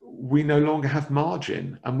where we no longer have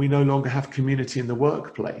margin and we no longer have community in the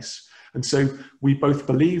workplace. And so we both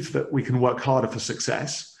believe that we can work harder for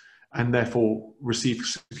success and therefore receive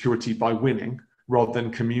security by winning rather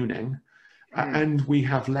than communing. And we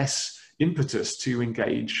have less impetus to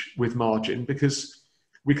engage with margin because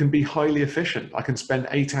we can be highly efficient. I can spend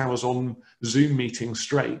 8 hours on Zoom meetings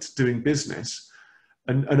straight doing business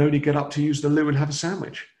and only get up to use the loo and have a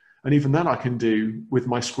sandwich. And even that I can do with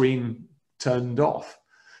my screen turned off.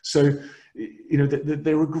 So, you know,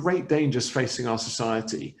 there are great dangers facing our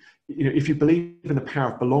society. You know, if you believe in the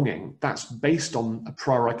power of belonging, that's based on a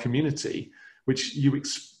priori community, which you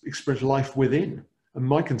experience life within. And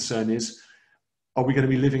my concern is, are we going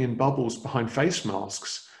to be living in bubbles behind face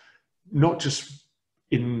masks, not just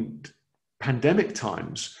in pandemic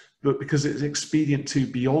times, but because it's expedient to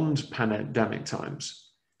beyond pandemic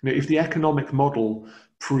times? You know, if the economic model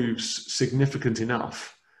proves significant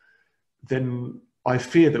enough, then I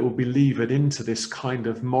fear that we'll be levered into this kind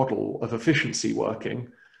of model of efficiency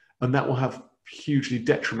working, and that will have hugely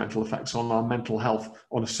detrimental effects on our mental health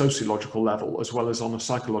on a sociological level as well as on a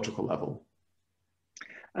psychological level.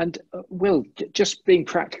 And Will, just being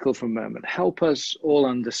practical for a moment, help us all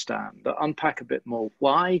understand, but unpack a bit more,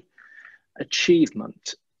 why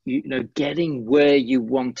achievement, you know, getting where you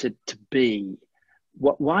wanted to be,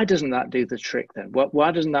 why doesn't that do the trick then?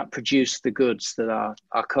 Why doesn't that produce the goods that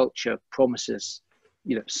our culture promises?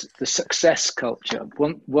 You know, the success culture.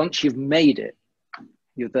 Once you've made it,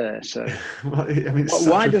 you're there. So, well, I mean,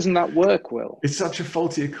 why doesn't that work, Will? It's such a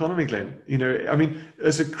faulty economy, Glenn. You know, I mean,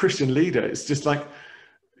 as a Christian leader, it's just like,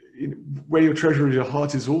 you know, where your treasure is, your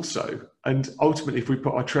heart is also. And ultimately, if we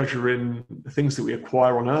put our treasure in the things that we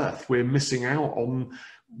acquire on earth, we're missing out on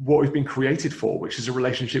what we've been created for, which is a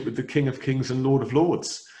relationship with the King of Kings and Lord of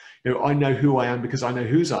Lords. You know, I know who I am because I know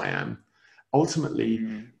whose I am. Ultimately,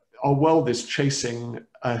 our world is chasing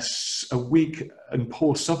a weak and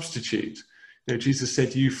poor substitute. You know, Jesus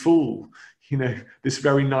said, "You fool, you know, this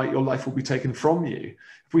very night your life will be taken from you."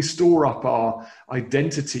 If we store up our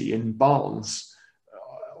identity in barns,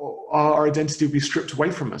 our identity will be stripped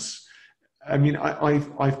away from us. I mean,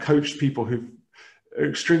 I've coached people who are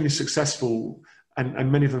extremely successful,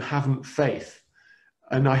 and many of them haven't faith.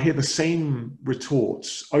 And I hear the same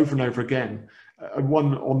retorts over and over again.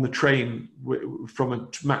 One on the train from a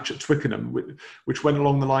match at Twickenham, which went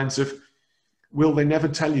along the lines of, "Will they never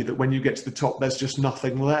tell you that when you get to the top, there's just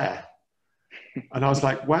nothing there?" And I was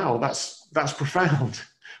like, wow, that's profound.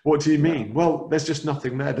 What do you mean? Yeah. Well, there's just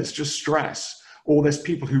nothing there. There's just stress, or there's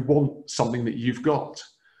people who want something that you've got.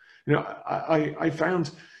 You know, I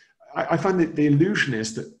found that the illusion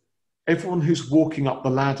is that everyone who's walking up the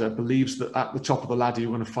ladder believes that at the top of the ladder, you're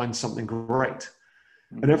going to find something great.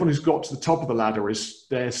 And everyone who's got to the top of the ladder is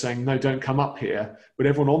there saying, "No, don't come up here." But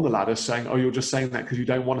everyone on the ladder is saying, "Oh, you're just saying that because you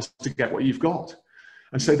don't want us to get what you've got."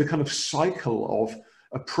 And so the kind of cycle of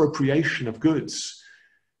appropriation of goods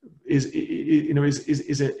is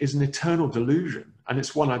an eternal delusion. And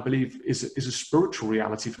it's one I believe is a spiritual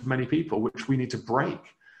reality for many people, which we need to break.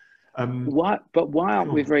 Why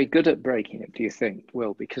aren't we very good at breaking it, do you think,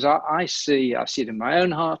 Will? Because I see it in my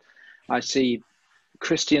own heart. I see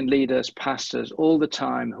Christian leaders, pastors all the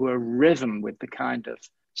time who are riven with the kind of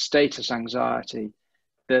status anxiety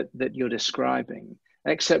that you're describing,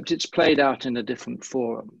 except it's played out in a different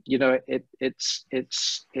forum. You know,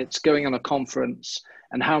 it's going on a conference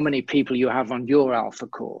and how many people you have on your Alpha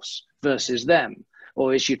course versus them,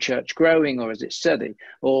 or is your church growing or is it steady?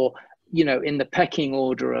 Or, you know, in the pecking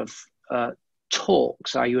order of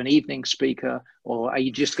talks, are you an evening speaker, or are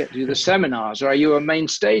you just get to do the seminars, or are you a main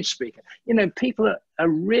stage speaker? You know, people are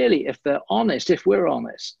really, if they're honest, if we're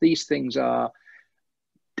honest, these things are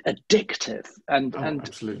addictive. And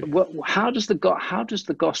how does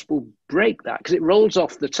the gospel break that? Because it rolls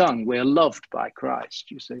off the tongue. We're loved by Christ,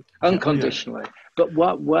 you see, unconditionally. Yeah. But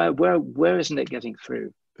where isn't it getting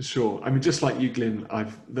through? Sure. I mean, just like you, Glyn,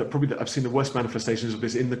 I've seen the worst manifestations of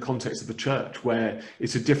this in the context of the church, where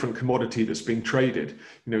it's a different commodity that's being traded.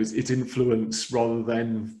 You know, it's influence rather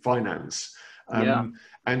than finance. And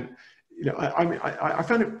you know, I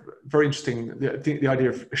found it very interesting, the idea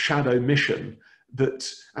of a shadow mission.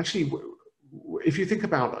 That actually, if you think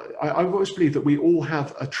about it, I've always believed that we all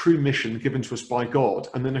have a true mission given to us by God,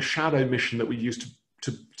 and then a shadow mission that we use to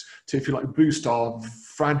if you like, boost our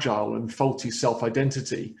fragile and faulty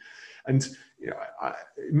self-identity. And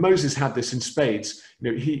Moses had this in spades.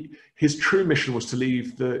 His true mission was to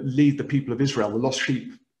lead the people of Israel, the lost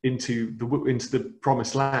sheep, into the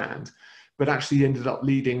promised land, but actually ended up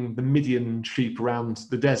leading the Midian sheep around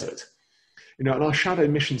the desert. And our shadow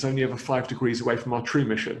mission's only ever 5 degrees away from our true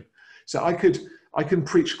mission. So I can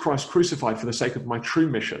preach Christ crucified for the sake of my true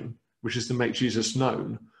mission, which is to make Jesus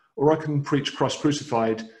known, or I can preach Christ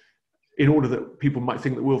crucified in order that people might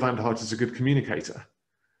think that Will van der Hart is a good communicator.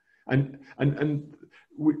 And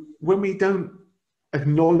when we don't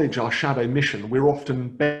acknowledge our shadow mission, we're often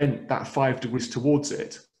bent that 5 degrees towards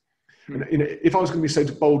it. And, if I was going to be so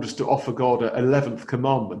bold as to offer God an 11th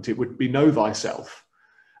commandment, it would be know thyself.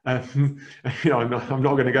 I'm not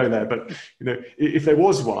going to go there, but if there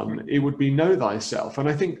was one, it would be know thyself. And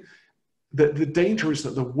I think that the danger is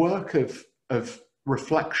that the work of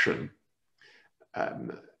reflection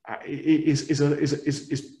is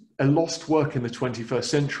a lost work in the 21st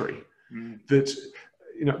century. That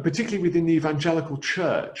particularly within the evangelical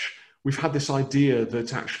church, we've had this idea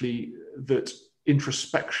that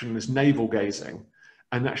introspection is navel gazing,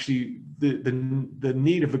 and actually the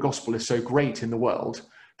need of the gospel is so great in the world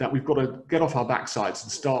that we've got to get off our backsides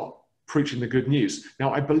and start preaching the good news.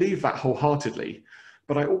 Now, I believe that wholeheartedly,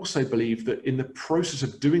 but I also believe that in the process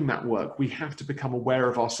of doing that work, we have to become aware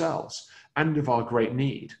of ourselves and of our great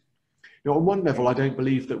need. On one level, I don't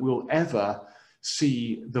believe that we'll ever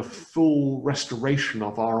see the full restoration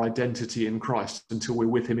of our identity in Christ until we're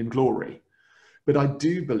with him in glory. But I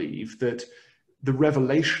do believe that the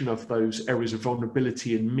revelation of those areas of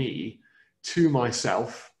vulnerability in me to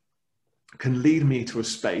myself can lead me to a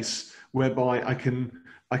space whereby I can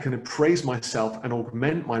appraise myself and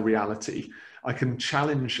augment my reality. I can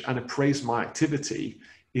challenge and appraise my activity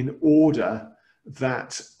in order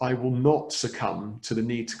that I will not succumb to the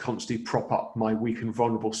need to constantly prop up my weak and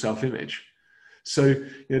vulnerable self-image. So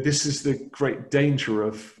this is the great danger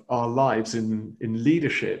of our lives in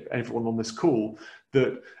leadership, everyone on this call,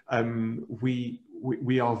 that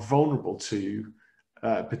we are vulnerable to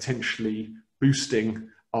potentially boosting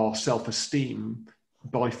our self-esteem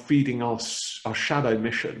by feeding our shadow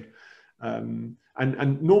mission. And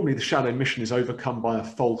normally the shadow mission is overcome by a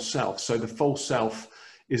false self. So the false self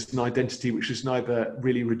is an identity which is neither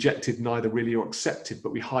really rejected, neither really accepted,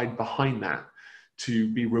 but we hide behind that to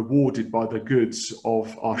be rewarded by the goods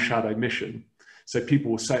of our shadow mission. So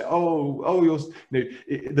people will say, for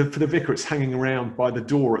the vicar, it's hanging around by the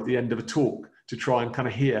door at the end of a talk to try and kind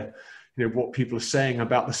of hear, what people are saying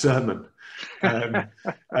about the sermon.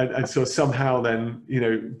 And so somehow then,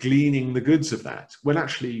 gleaning the goods of that. When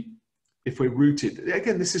actually, if we're rooted,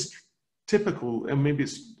 again, this is typical, and maybe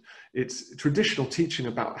it's traditional teaching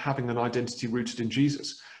about having an identity rooted in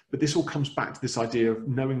Jesus. But this all comes back to this idea of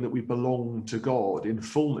knowing that we belong to God in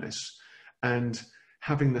fullness and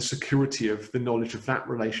having the security of the knowledge of that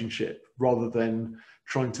relationship rather than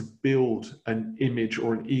trying to build an image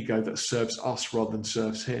or an ego that serves us rather than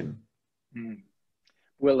serves him.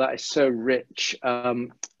 Well, that is so rich.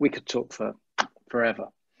 We could talk for forever.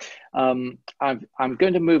 I'm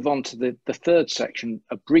going to move on to the third section,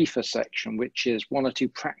 a briefer section, which is one or two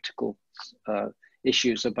practical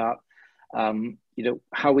issues about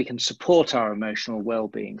how we can support our emotional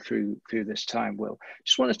well-being through this time. Will,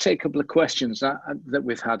 just want to take a couple of questions that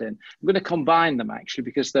we've had in. I'm going to combine them actually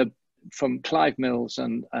because they're from Clive Mills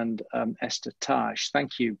and Esther Taj.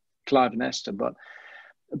 Thank you, Clive and Esther, but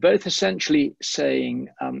both essentially saying,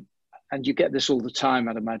 and you get this all the time,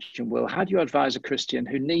 I'd imagine, Will, how do you advise a Christian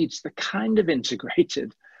who needs the kind of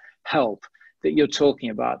integrated help that you're talking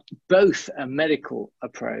about, both a medical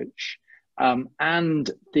approach and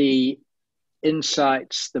the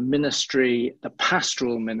insights, the ministry, the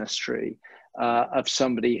pastoral ministry of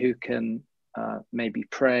somebody who can maybe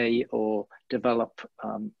pray or develop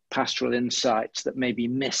pastoral insights that may be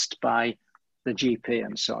missed by the GP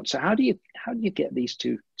and so on. So how do you get these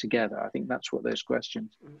two together? I think that's what those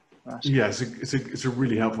questions ask. Yeah, it's a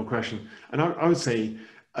really helpful question. And I would say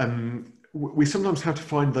we sometimes have to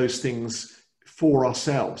find those things for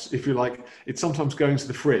ourselves. If you like, it's sometimes going to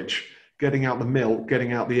the fridge, getting out the milk,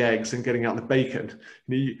 getting out the eggs and getting out the bacon.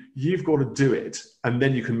 You've got to do it, and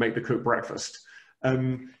then you can make the cooked breakfast.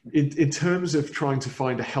 In terms of trying to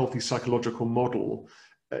find a healthy psychological model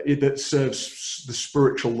that serves the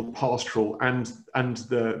spiritual, the pastoral, and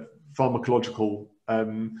the pharmacological,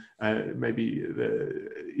 maybe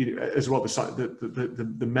as well the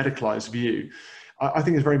medicalized view, I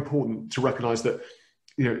think it's very important to recognize that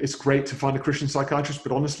it's great to find a Christian psychiatrist,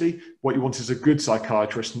 but honestly, what you want is a good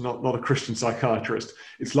psychiatrist, not a Christian psychiatrist.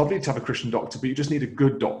 It's lovely to have a Christian doctor, but you just need a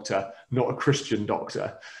good doctor, not a Christian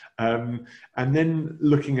doctor. And then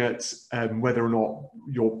looking at whether or not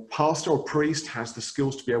your pastor or priest has the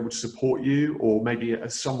skills to be able to support you, or maybe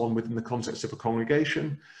as someone within the context of a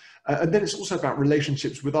congregation. And then it's also about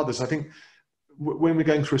relationships with others. I think when we're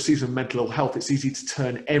going through a season of mental ill health, it's easy to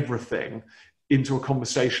turn everything into a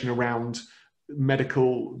conversation around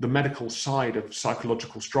the medical side of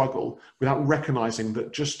psychological struggle, without recognizing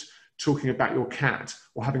that just talking about your cat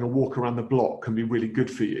or having a walk around the block can be really good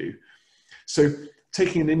for you. So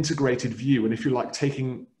taking an integrated view, and if you like,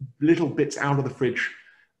 taking little bits out of the fridge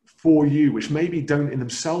for you, which maybe don't in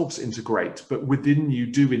themselves integrate, but within you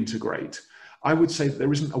do integrate. I would say that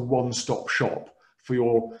there isn't a one-stop shop for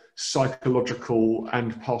your psychological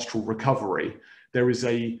and pastoral recovery.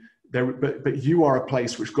 But you are a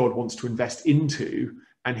place which God wants to invest into,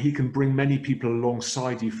 and he can bring many people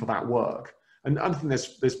alongside you for that work. And I think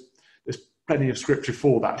there's plenty of scripture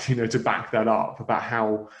for that, to back that up, about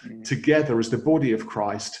how together as the body of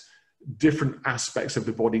Christ, different aspects of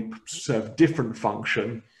the body serve different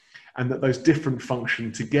function, and that those different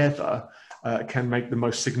function together can make the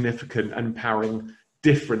most significant and empowering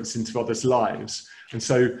difference into others' lives. And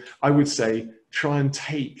so I would say, try and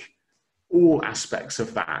take all aspects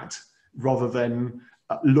of that rather than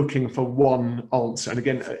looking for one answer. And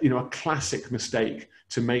again, a classic mistake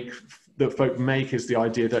that folk make is the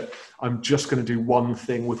idea that I'm just going to do one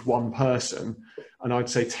thing with one person. And I'd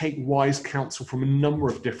say take wise counsel from a number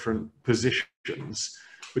of different positions,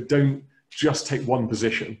 but don't just take one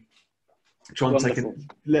position. Try and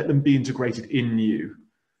let them be integrated in you.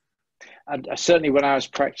 And certainly when I was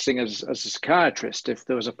practicing as a psychiatrist, if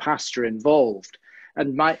there was a pastor involved,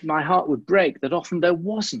 and my heart would break that often there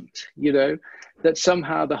wasn't, that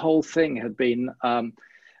somehow the whole thing had been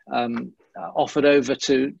offered over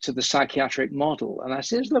to the psychiatric model. And I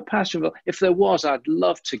said, is there a pastor involved? If there was, I'd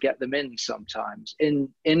love to get them in sometimes, in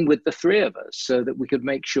with the three of us, so that we could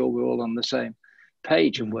make sure we're all on the same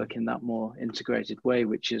page and work in that more integrated way,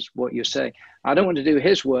 which is what you're saying. I don't want to do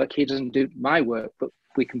his work, he doesn't do my work, but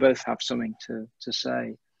we can both have something to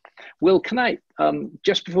say. Will, can I,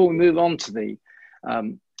 just before we move on to the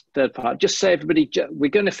third part, just say, everybody,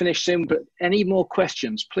 we're going to finish soon, but any more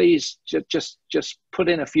questions, please just put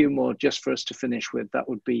in a few more just for us to finish with. That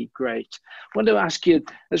would be great. I want to ask you,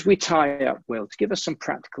 as we tie up, Will, to give us some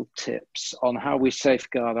practical tips on how we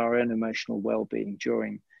safeguard our own emotional well-being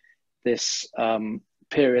during this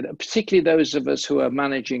period, particularly those of us who are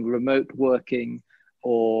managing remote working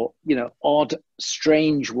or, odd,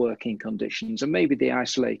 strange working conditions, and maybe the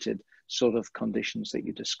isolated sort of conditions that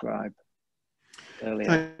you described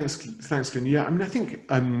earlier. Thanks, Glenn. Yeah, I think,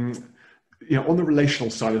 on the relational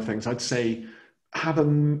side of things, I'd say have a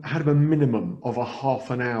minimum of a half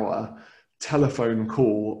an hour telephone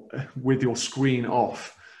call with your screen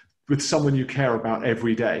off with someone you care about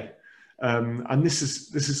every day. And this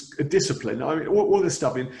is a discipline. I mean, all this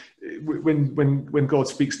stuff. When God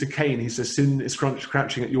speaks to Cain, he says, "Sin is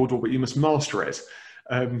crouching at your door, but you must master it."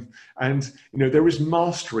 And there is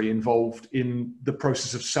mastery involved in the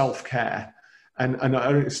process of self-care. And I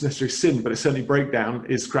don't think it's necessarily sin, but it's certainly breakdown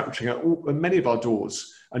is scratching at many of our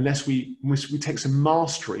doors unless we take some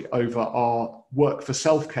mastery over our work for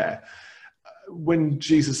self-care. When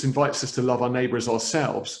Jesus invites us to love our neighbour as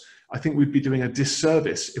ourselves, I think we'd be doing a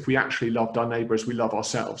disservice if we actually loved our neighbour as we love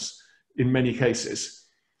ourselves in many cases,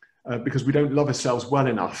 because we don't love ourselves well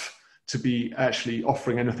enough to be actually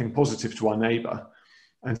offering anything positive to our neighbour.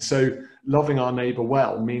 And so loving our neighbour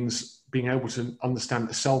well means being able to understand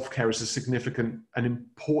that self-care is a significant and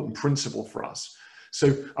important principle for us.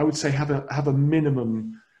 So I would say have a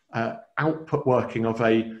minimum output working of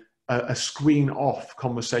a screen off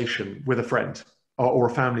conversation with a friend or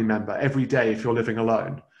a family member every day if you're living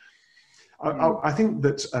alone. I think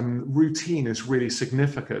that routine is really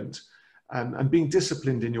significant, and being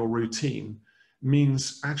disciplined in your routine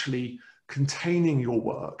means actually containing your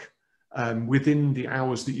work within the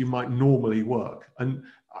hours that you might normally work. And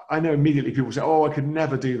I know immediately people say, "Oh, I could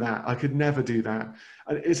never do that. I could never do that."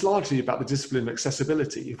 And it's largely about the discipline of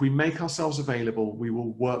accessibility. If we make ourselves available, we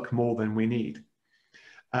will work more than we need.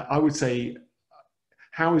 I would say,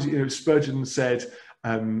 Spurgeon said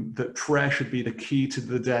that prayer should be the key to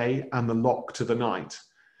the day and the lock to the night.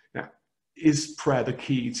 Now, is prayer the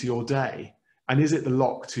key to your day? And is it the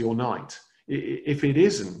lock to your night? If it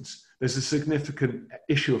isn't, there's a significant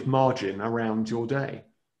issue of margin around your day.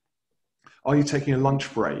 Are you taking a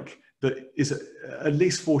lunch break that is at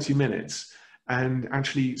least 40 minutes and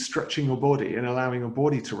actually stretching your body and allowing your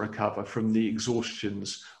body to recover from the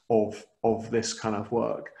exhaustions of this kind of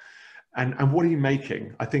work? And what are you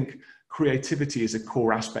making? I think creativity is a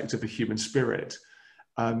core aspect of the human spirit.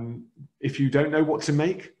 If you don't know what to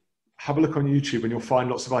make, have a look on YouTube and you'll find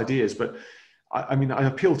lots of ideas. But I mean, I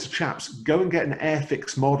appeal to chaps, go and get an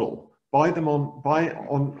Airfix model, buy a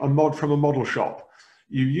mod from a model shop.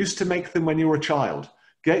 You used to make them when you were a child.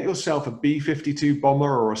 Get yourself a B-52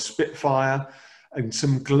 bomber or a Spitfire and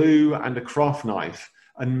some glue and a craft knife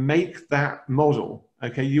and make that model.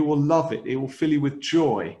 Okay, you will love it. It will fill you with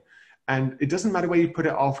joy. And it doesn't matter where you put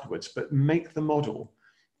it afterwards, but make the model.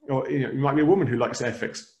 Or you might be a woman who likes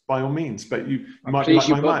Airfix, by all means, but you might be like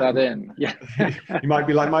my wife. Yeah. You might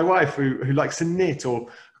be like my wife who likes to knit or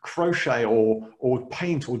crochet or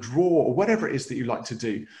paint or draw or whatever it is that you like to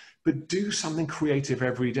do. But do something creative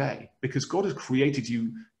every day, because God has created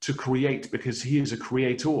you to create, because he is a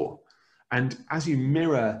creator. And as you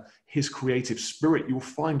mirror his creative spirit, you'll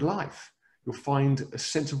find life. You'll find a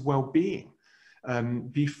sense of well-being.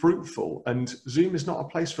 Be fruitful. And Zoom is not a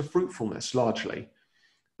place for fruitfulness largely,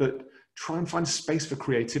 but try and find space for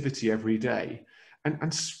creativity every day,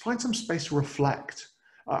 and find some space to reflect.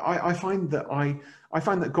 I find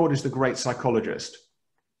that God is the great psychologist.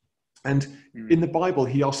 And in the Bible,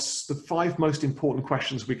 he asks the 5 most important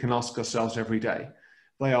questions we can ask ourselves every day.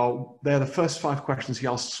 They're the first 5 questions he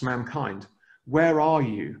asks mankind. Where are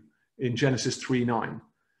you? In Genesis 3:9.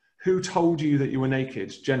 Who told you that you were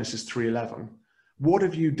naked? Genesis 3:11. What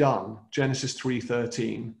have you done? Genesis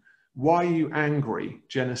 3:13. Why are you angry?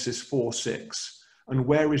 Genesis 4:6. And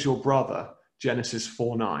where is your brother? Genesis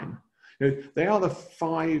 4:9. They are the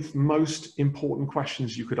 5 most important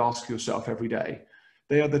questions you could ask yourself every day.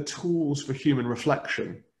 They are the tools for human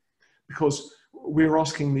reflection, because we're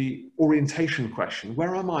asking the orientation question.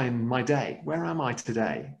 Where am I in my day? Where am I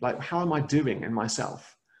today? Like, how am I doing in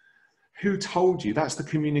myself? Who told you? That's the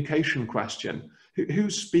communication question.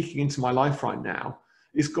 Who's speaking into my life right now?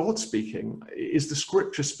 Is God speaking? Is the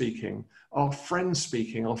scripture speaking? Are friends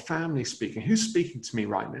speaking? Are family speaking? Who's speaking to me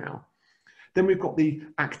right now? Then we've got the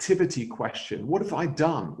activity question. What have I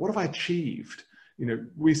done? What have I achieved?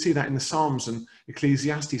 We see that in the Psalms and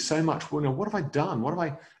Ecclesiastes so much. What have I done? What have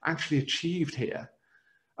I actually achieved here?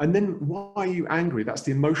 And then why are you angry? That's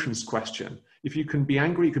the emotions question. If you can be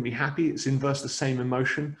angry, you can be happy. It's inverse the same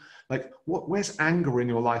emotion. Like, where's anger in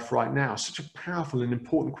your life right now? Such a powerful and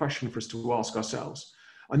important question for us to ask ourselves.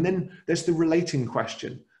 And then there's the relating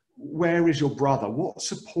question. Where is your brother? What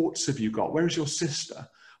supports have you got? Where is your sister?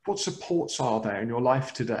 What supports are there in your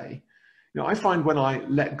life today? I find when I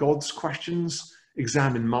let God's questions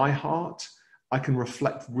examine my heart, I can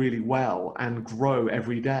reflect really well and grow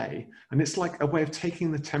every day. And it's like a way of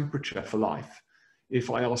taking the temperature for life if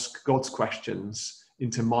I ask God's questions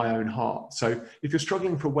into my own heart. So if you're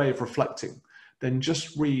struggling for a way of reflecting, then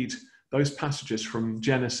just read those passages from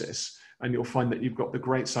Genesis and you'll find that you've got the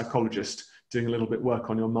great psychologist doing a little bit work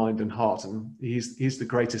on your mind and heart. And he's the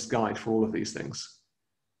greatest guide for all of these things.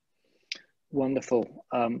 Wonderful.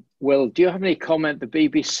 Will, do you have any comment? The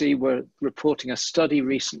BBC were reporting a study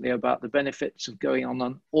recently about the benefits of going on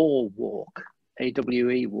an AWE walk,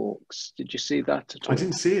 AWE walks. Did you see that at all? I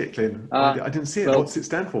didn't see it, Glyn. I didn't see it. Well, what's it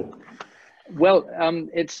stand for? Well,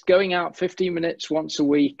 it's going out 15 minutes once a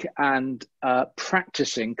week and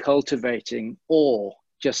practicing, cultivating awe,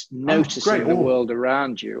 just noticing the world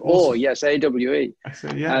around you. Awesome. Awe, yes, AWE.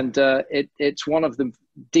 Yeah. And it's one of the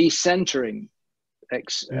decentering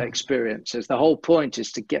experiences. The whole point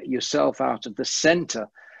is to get yourself out of the center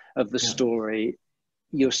of the story.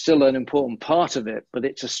 You're still an important part of it, but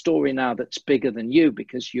it's a story now that's bigger than you,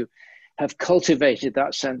 because you have cultivated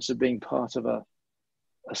that sense of being part of a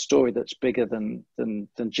story that's bigger than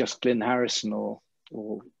just Glyn Harrison or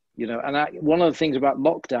and one of the things about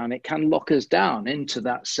lockdown, it can lock us down into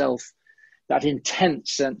that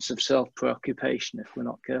intense sense of self-preoccupation if we're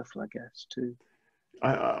not careful, I guess, too.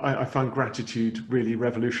 I find gratitude really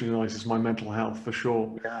revolutionizes my mental health for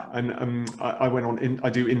sure. Yeah. And I went on, I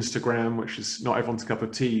do Instagram, which is not everyone's cup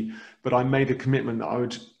of tea, but I made a commitment that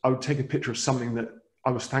I would take a picture of something that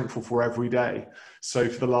I was thankful for every day. So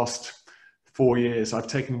for the last 4 years, I've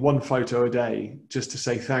taken 1 photo a day just to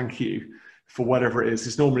say thank you for whatever it is.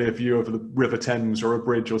 It's normally a view of the River Thames or a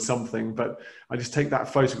bridge or something, but I just take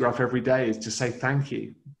that photograph every day to say thank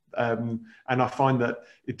you. And I find that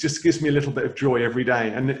it just gives me a little bit of joy every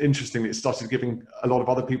day. And interestingly, it started giving a lot of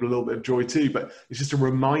other people a little bit of joy too, but it's just a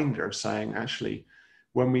reminder of saying, actually,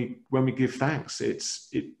 when we give thanks,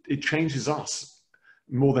 it changes us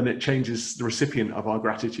more than it changes the recipient of our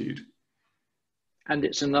gratitude. And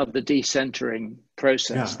it's another decentering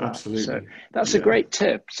process. Yeah, absolutely. So that's a great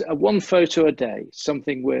tip. 1 photo a day,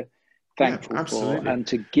 something we're thankful for, and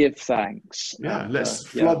to give thanks. Yeah, let's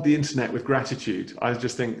flood the internet with gratitude. I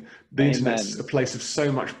just think the internet's a place of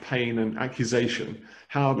so much pain and accusation.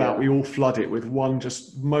 How about we all flood it with one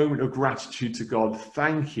just moment of gratitude to God?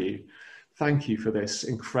 Thank you. Thank you for this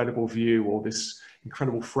incredible view, or this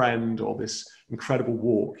incredible friend, or this incredible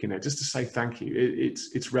walk, you know, just to say thank you.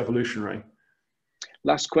 It's revolutionary.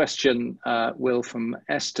 Last question, Will, from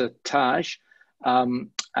Esther Taj.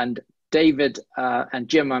 And David and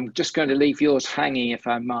Jim, I'm just going to leave yours hanging, if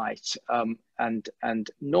I might. And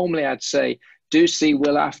normally I'd say, do see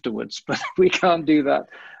Will afterwards, but we can't do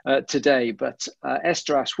that today. But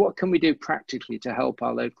Esther asks, what can we do practically to help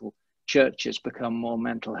our local churches become more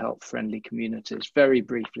mental health friendly communities? Very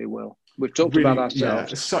briefly, Will. We've talked about ourselves.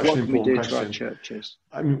 Yeah, it's such an important question. To our churches?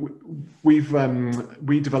 I mean,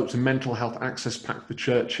 we developed a mental health access pack for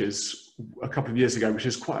churches a couple of years ago, which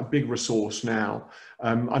is quite a big resource now.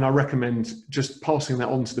 And I recommend just passing that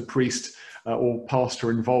on to the priest or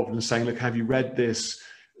pastor involved and saying, look, have you read this?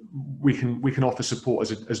 We can offer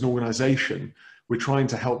support as an organisation. We're trying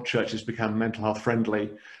to help churches become mental health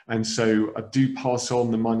friendly. And so I do pass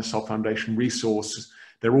on the Mind the Soul Foundation resources.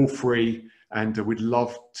 They're all free. And we'd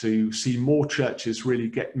love to see more churches really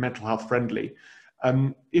get mental health friendly.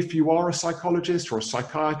 If you are a psychologist or a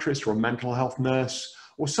psychiatrist or a mental health nurse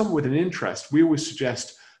or someone with an interest, we always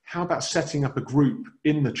suggest, how about setting up a group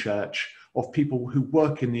in the church of people who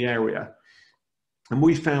work in the area? And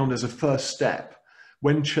we found as a first step,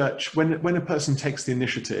 when a person takes the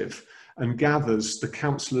initiative and gathers the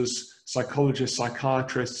counsellors, psychologists,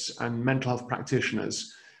 psychiatrists, and mental health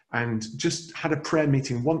practitioners, and just had a prayer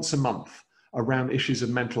meeting once a month around issues of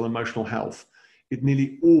mental and emotional health, it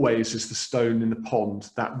nearly always is the stone in the pond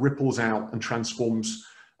that ripples out and transforms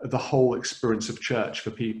the whole experience of church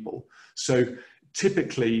for people. So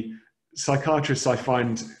typically, psychiatrists, I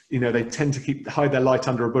find, you know, they tend to hide their light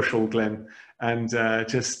under a bushel, Glenn, and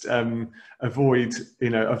just avoid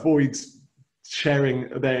sharing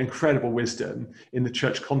their incredible wisdom in the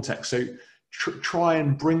church context. So try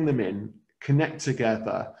and bring them in, connect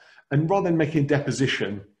together, and rather than making a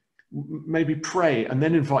deposition, maybe pray and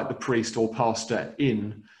then invite the priest or pastor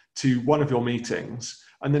in to one of your meetings,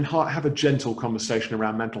 and then have a gentle conversation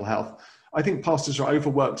around mental health. I think pastors are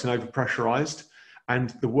overworked and overpressurized,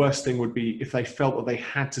 and the worst thing would be if they felt that they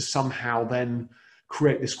had to somehow then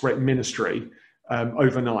create this great ministry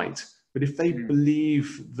overnight. But if they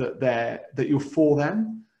believe that you're for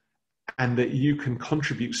them and that you can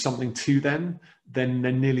contribute something to them, then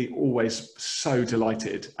they're nearly always so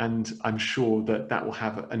delighted. And I'm sure that will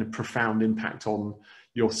have a profound impact on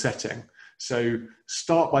your setting. So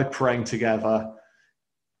start by praying together,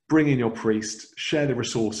 bring in your priest, share the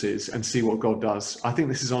resources, and see what God does. I think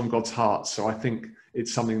this is on God's heart. So I think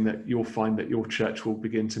it's something that you'll find that your church will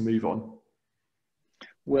begin to move on.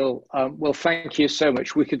 Well, thank you so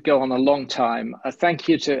much. We could go on a long time. Thank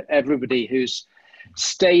you to everybody who's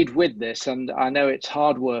stayed with this, and I know it's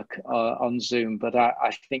hard work on Zoom, but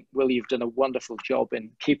I think, Will, you've done a wonderful job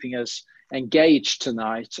in keeping us engaged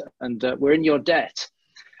tonight, and we're in your debt.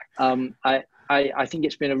 I think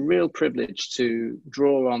it's been a real privilege to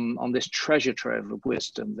draw on this treasure trove of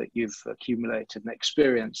wisdom that you've accumulated and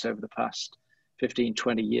experienced over the past 15,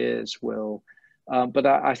 20 years, Will. But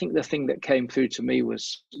I think the thing that came through to me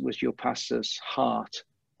was your pastor's heart.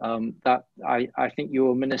 That I think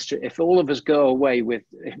your ministry, if all of us go away with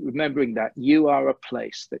remembering that you are a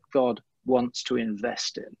place that God wants to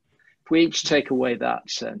invest in, if we each take away that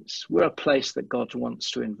sense, we're a place that God wants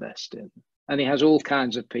to invest in, and he has all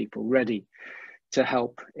kinds of people ready to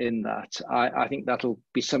help in that. I think that'll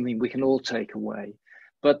be something we can all take away.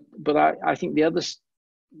 But I think the other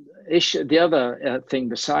issue, the other thing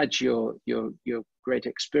besides your great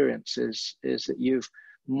experience is that you've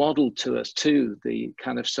modeled to us too the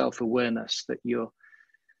kind of self-awareness that you're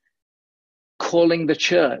calling the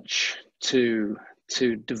church to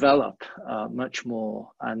develop much more.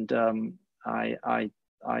 And I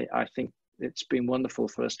think it's been wonderful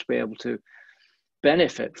for us to be able to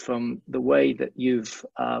benefit from the way that you've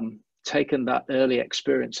taken that early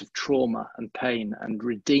experience of trauma and pain and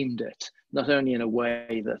redeemed it, not only in a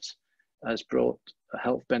way that has brought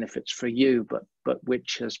health benefits for you, but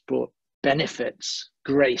which has brought benefits,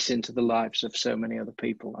 grace into the lives of so many other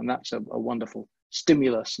people. And that's a wonderful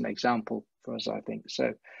stimulus and example for us, I think.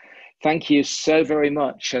 So thank you so very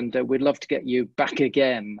much. And we'd love to get you back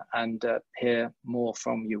again and hear more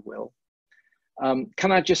from you, Will.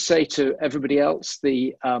 Can I just say to everybody else,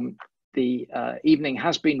 the evening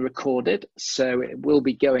has been recorded, so it will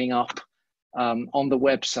be going up on the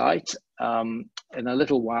website in a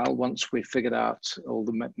little while, once we've figured out all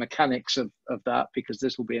the mechanics of that, because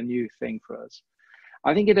this will be a new thing for us.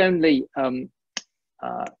 I think it only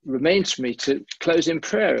remains for me to close in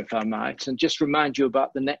prayer, if I might, and just remind you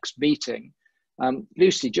about the next meeting.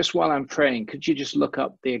 Lucy, just while I'm praying, could you just look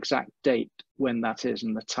up the exact date when that is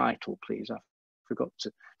and the title, please? I forgot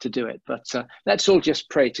to do it, but let's all just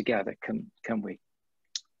pray together, can we?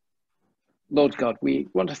 Lord God, we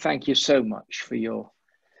want to thank you so much for your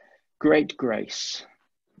great grace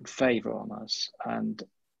and favor on us. And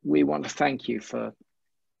we want to thank you for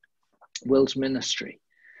Will's ministry.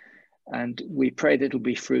 And we pray that it'll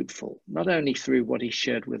be fruitful, not only through what he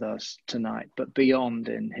shared with us tonight, but beyond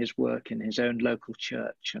in his work in his own local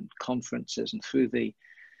church and conferences and through the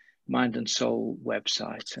Mind and Soul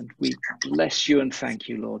website. And we bless you and thank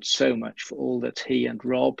you, Lord, so much for all that he and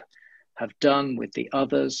Rob have done with the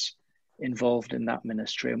others involved in that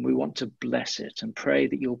ministry. And we want to bless it and pray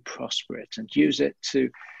that you'll prosper it and use it to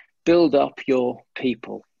build up your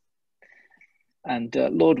people. And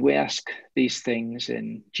Lord, we ask these things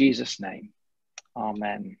in Jesus' name.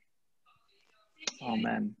 Amen.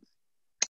 Amen.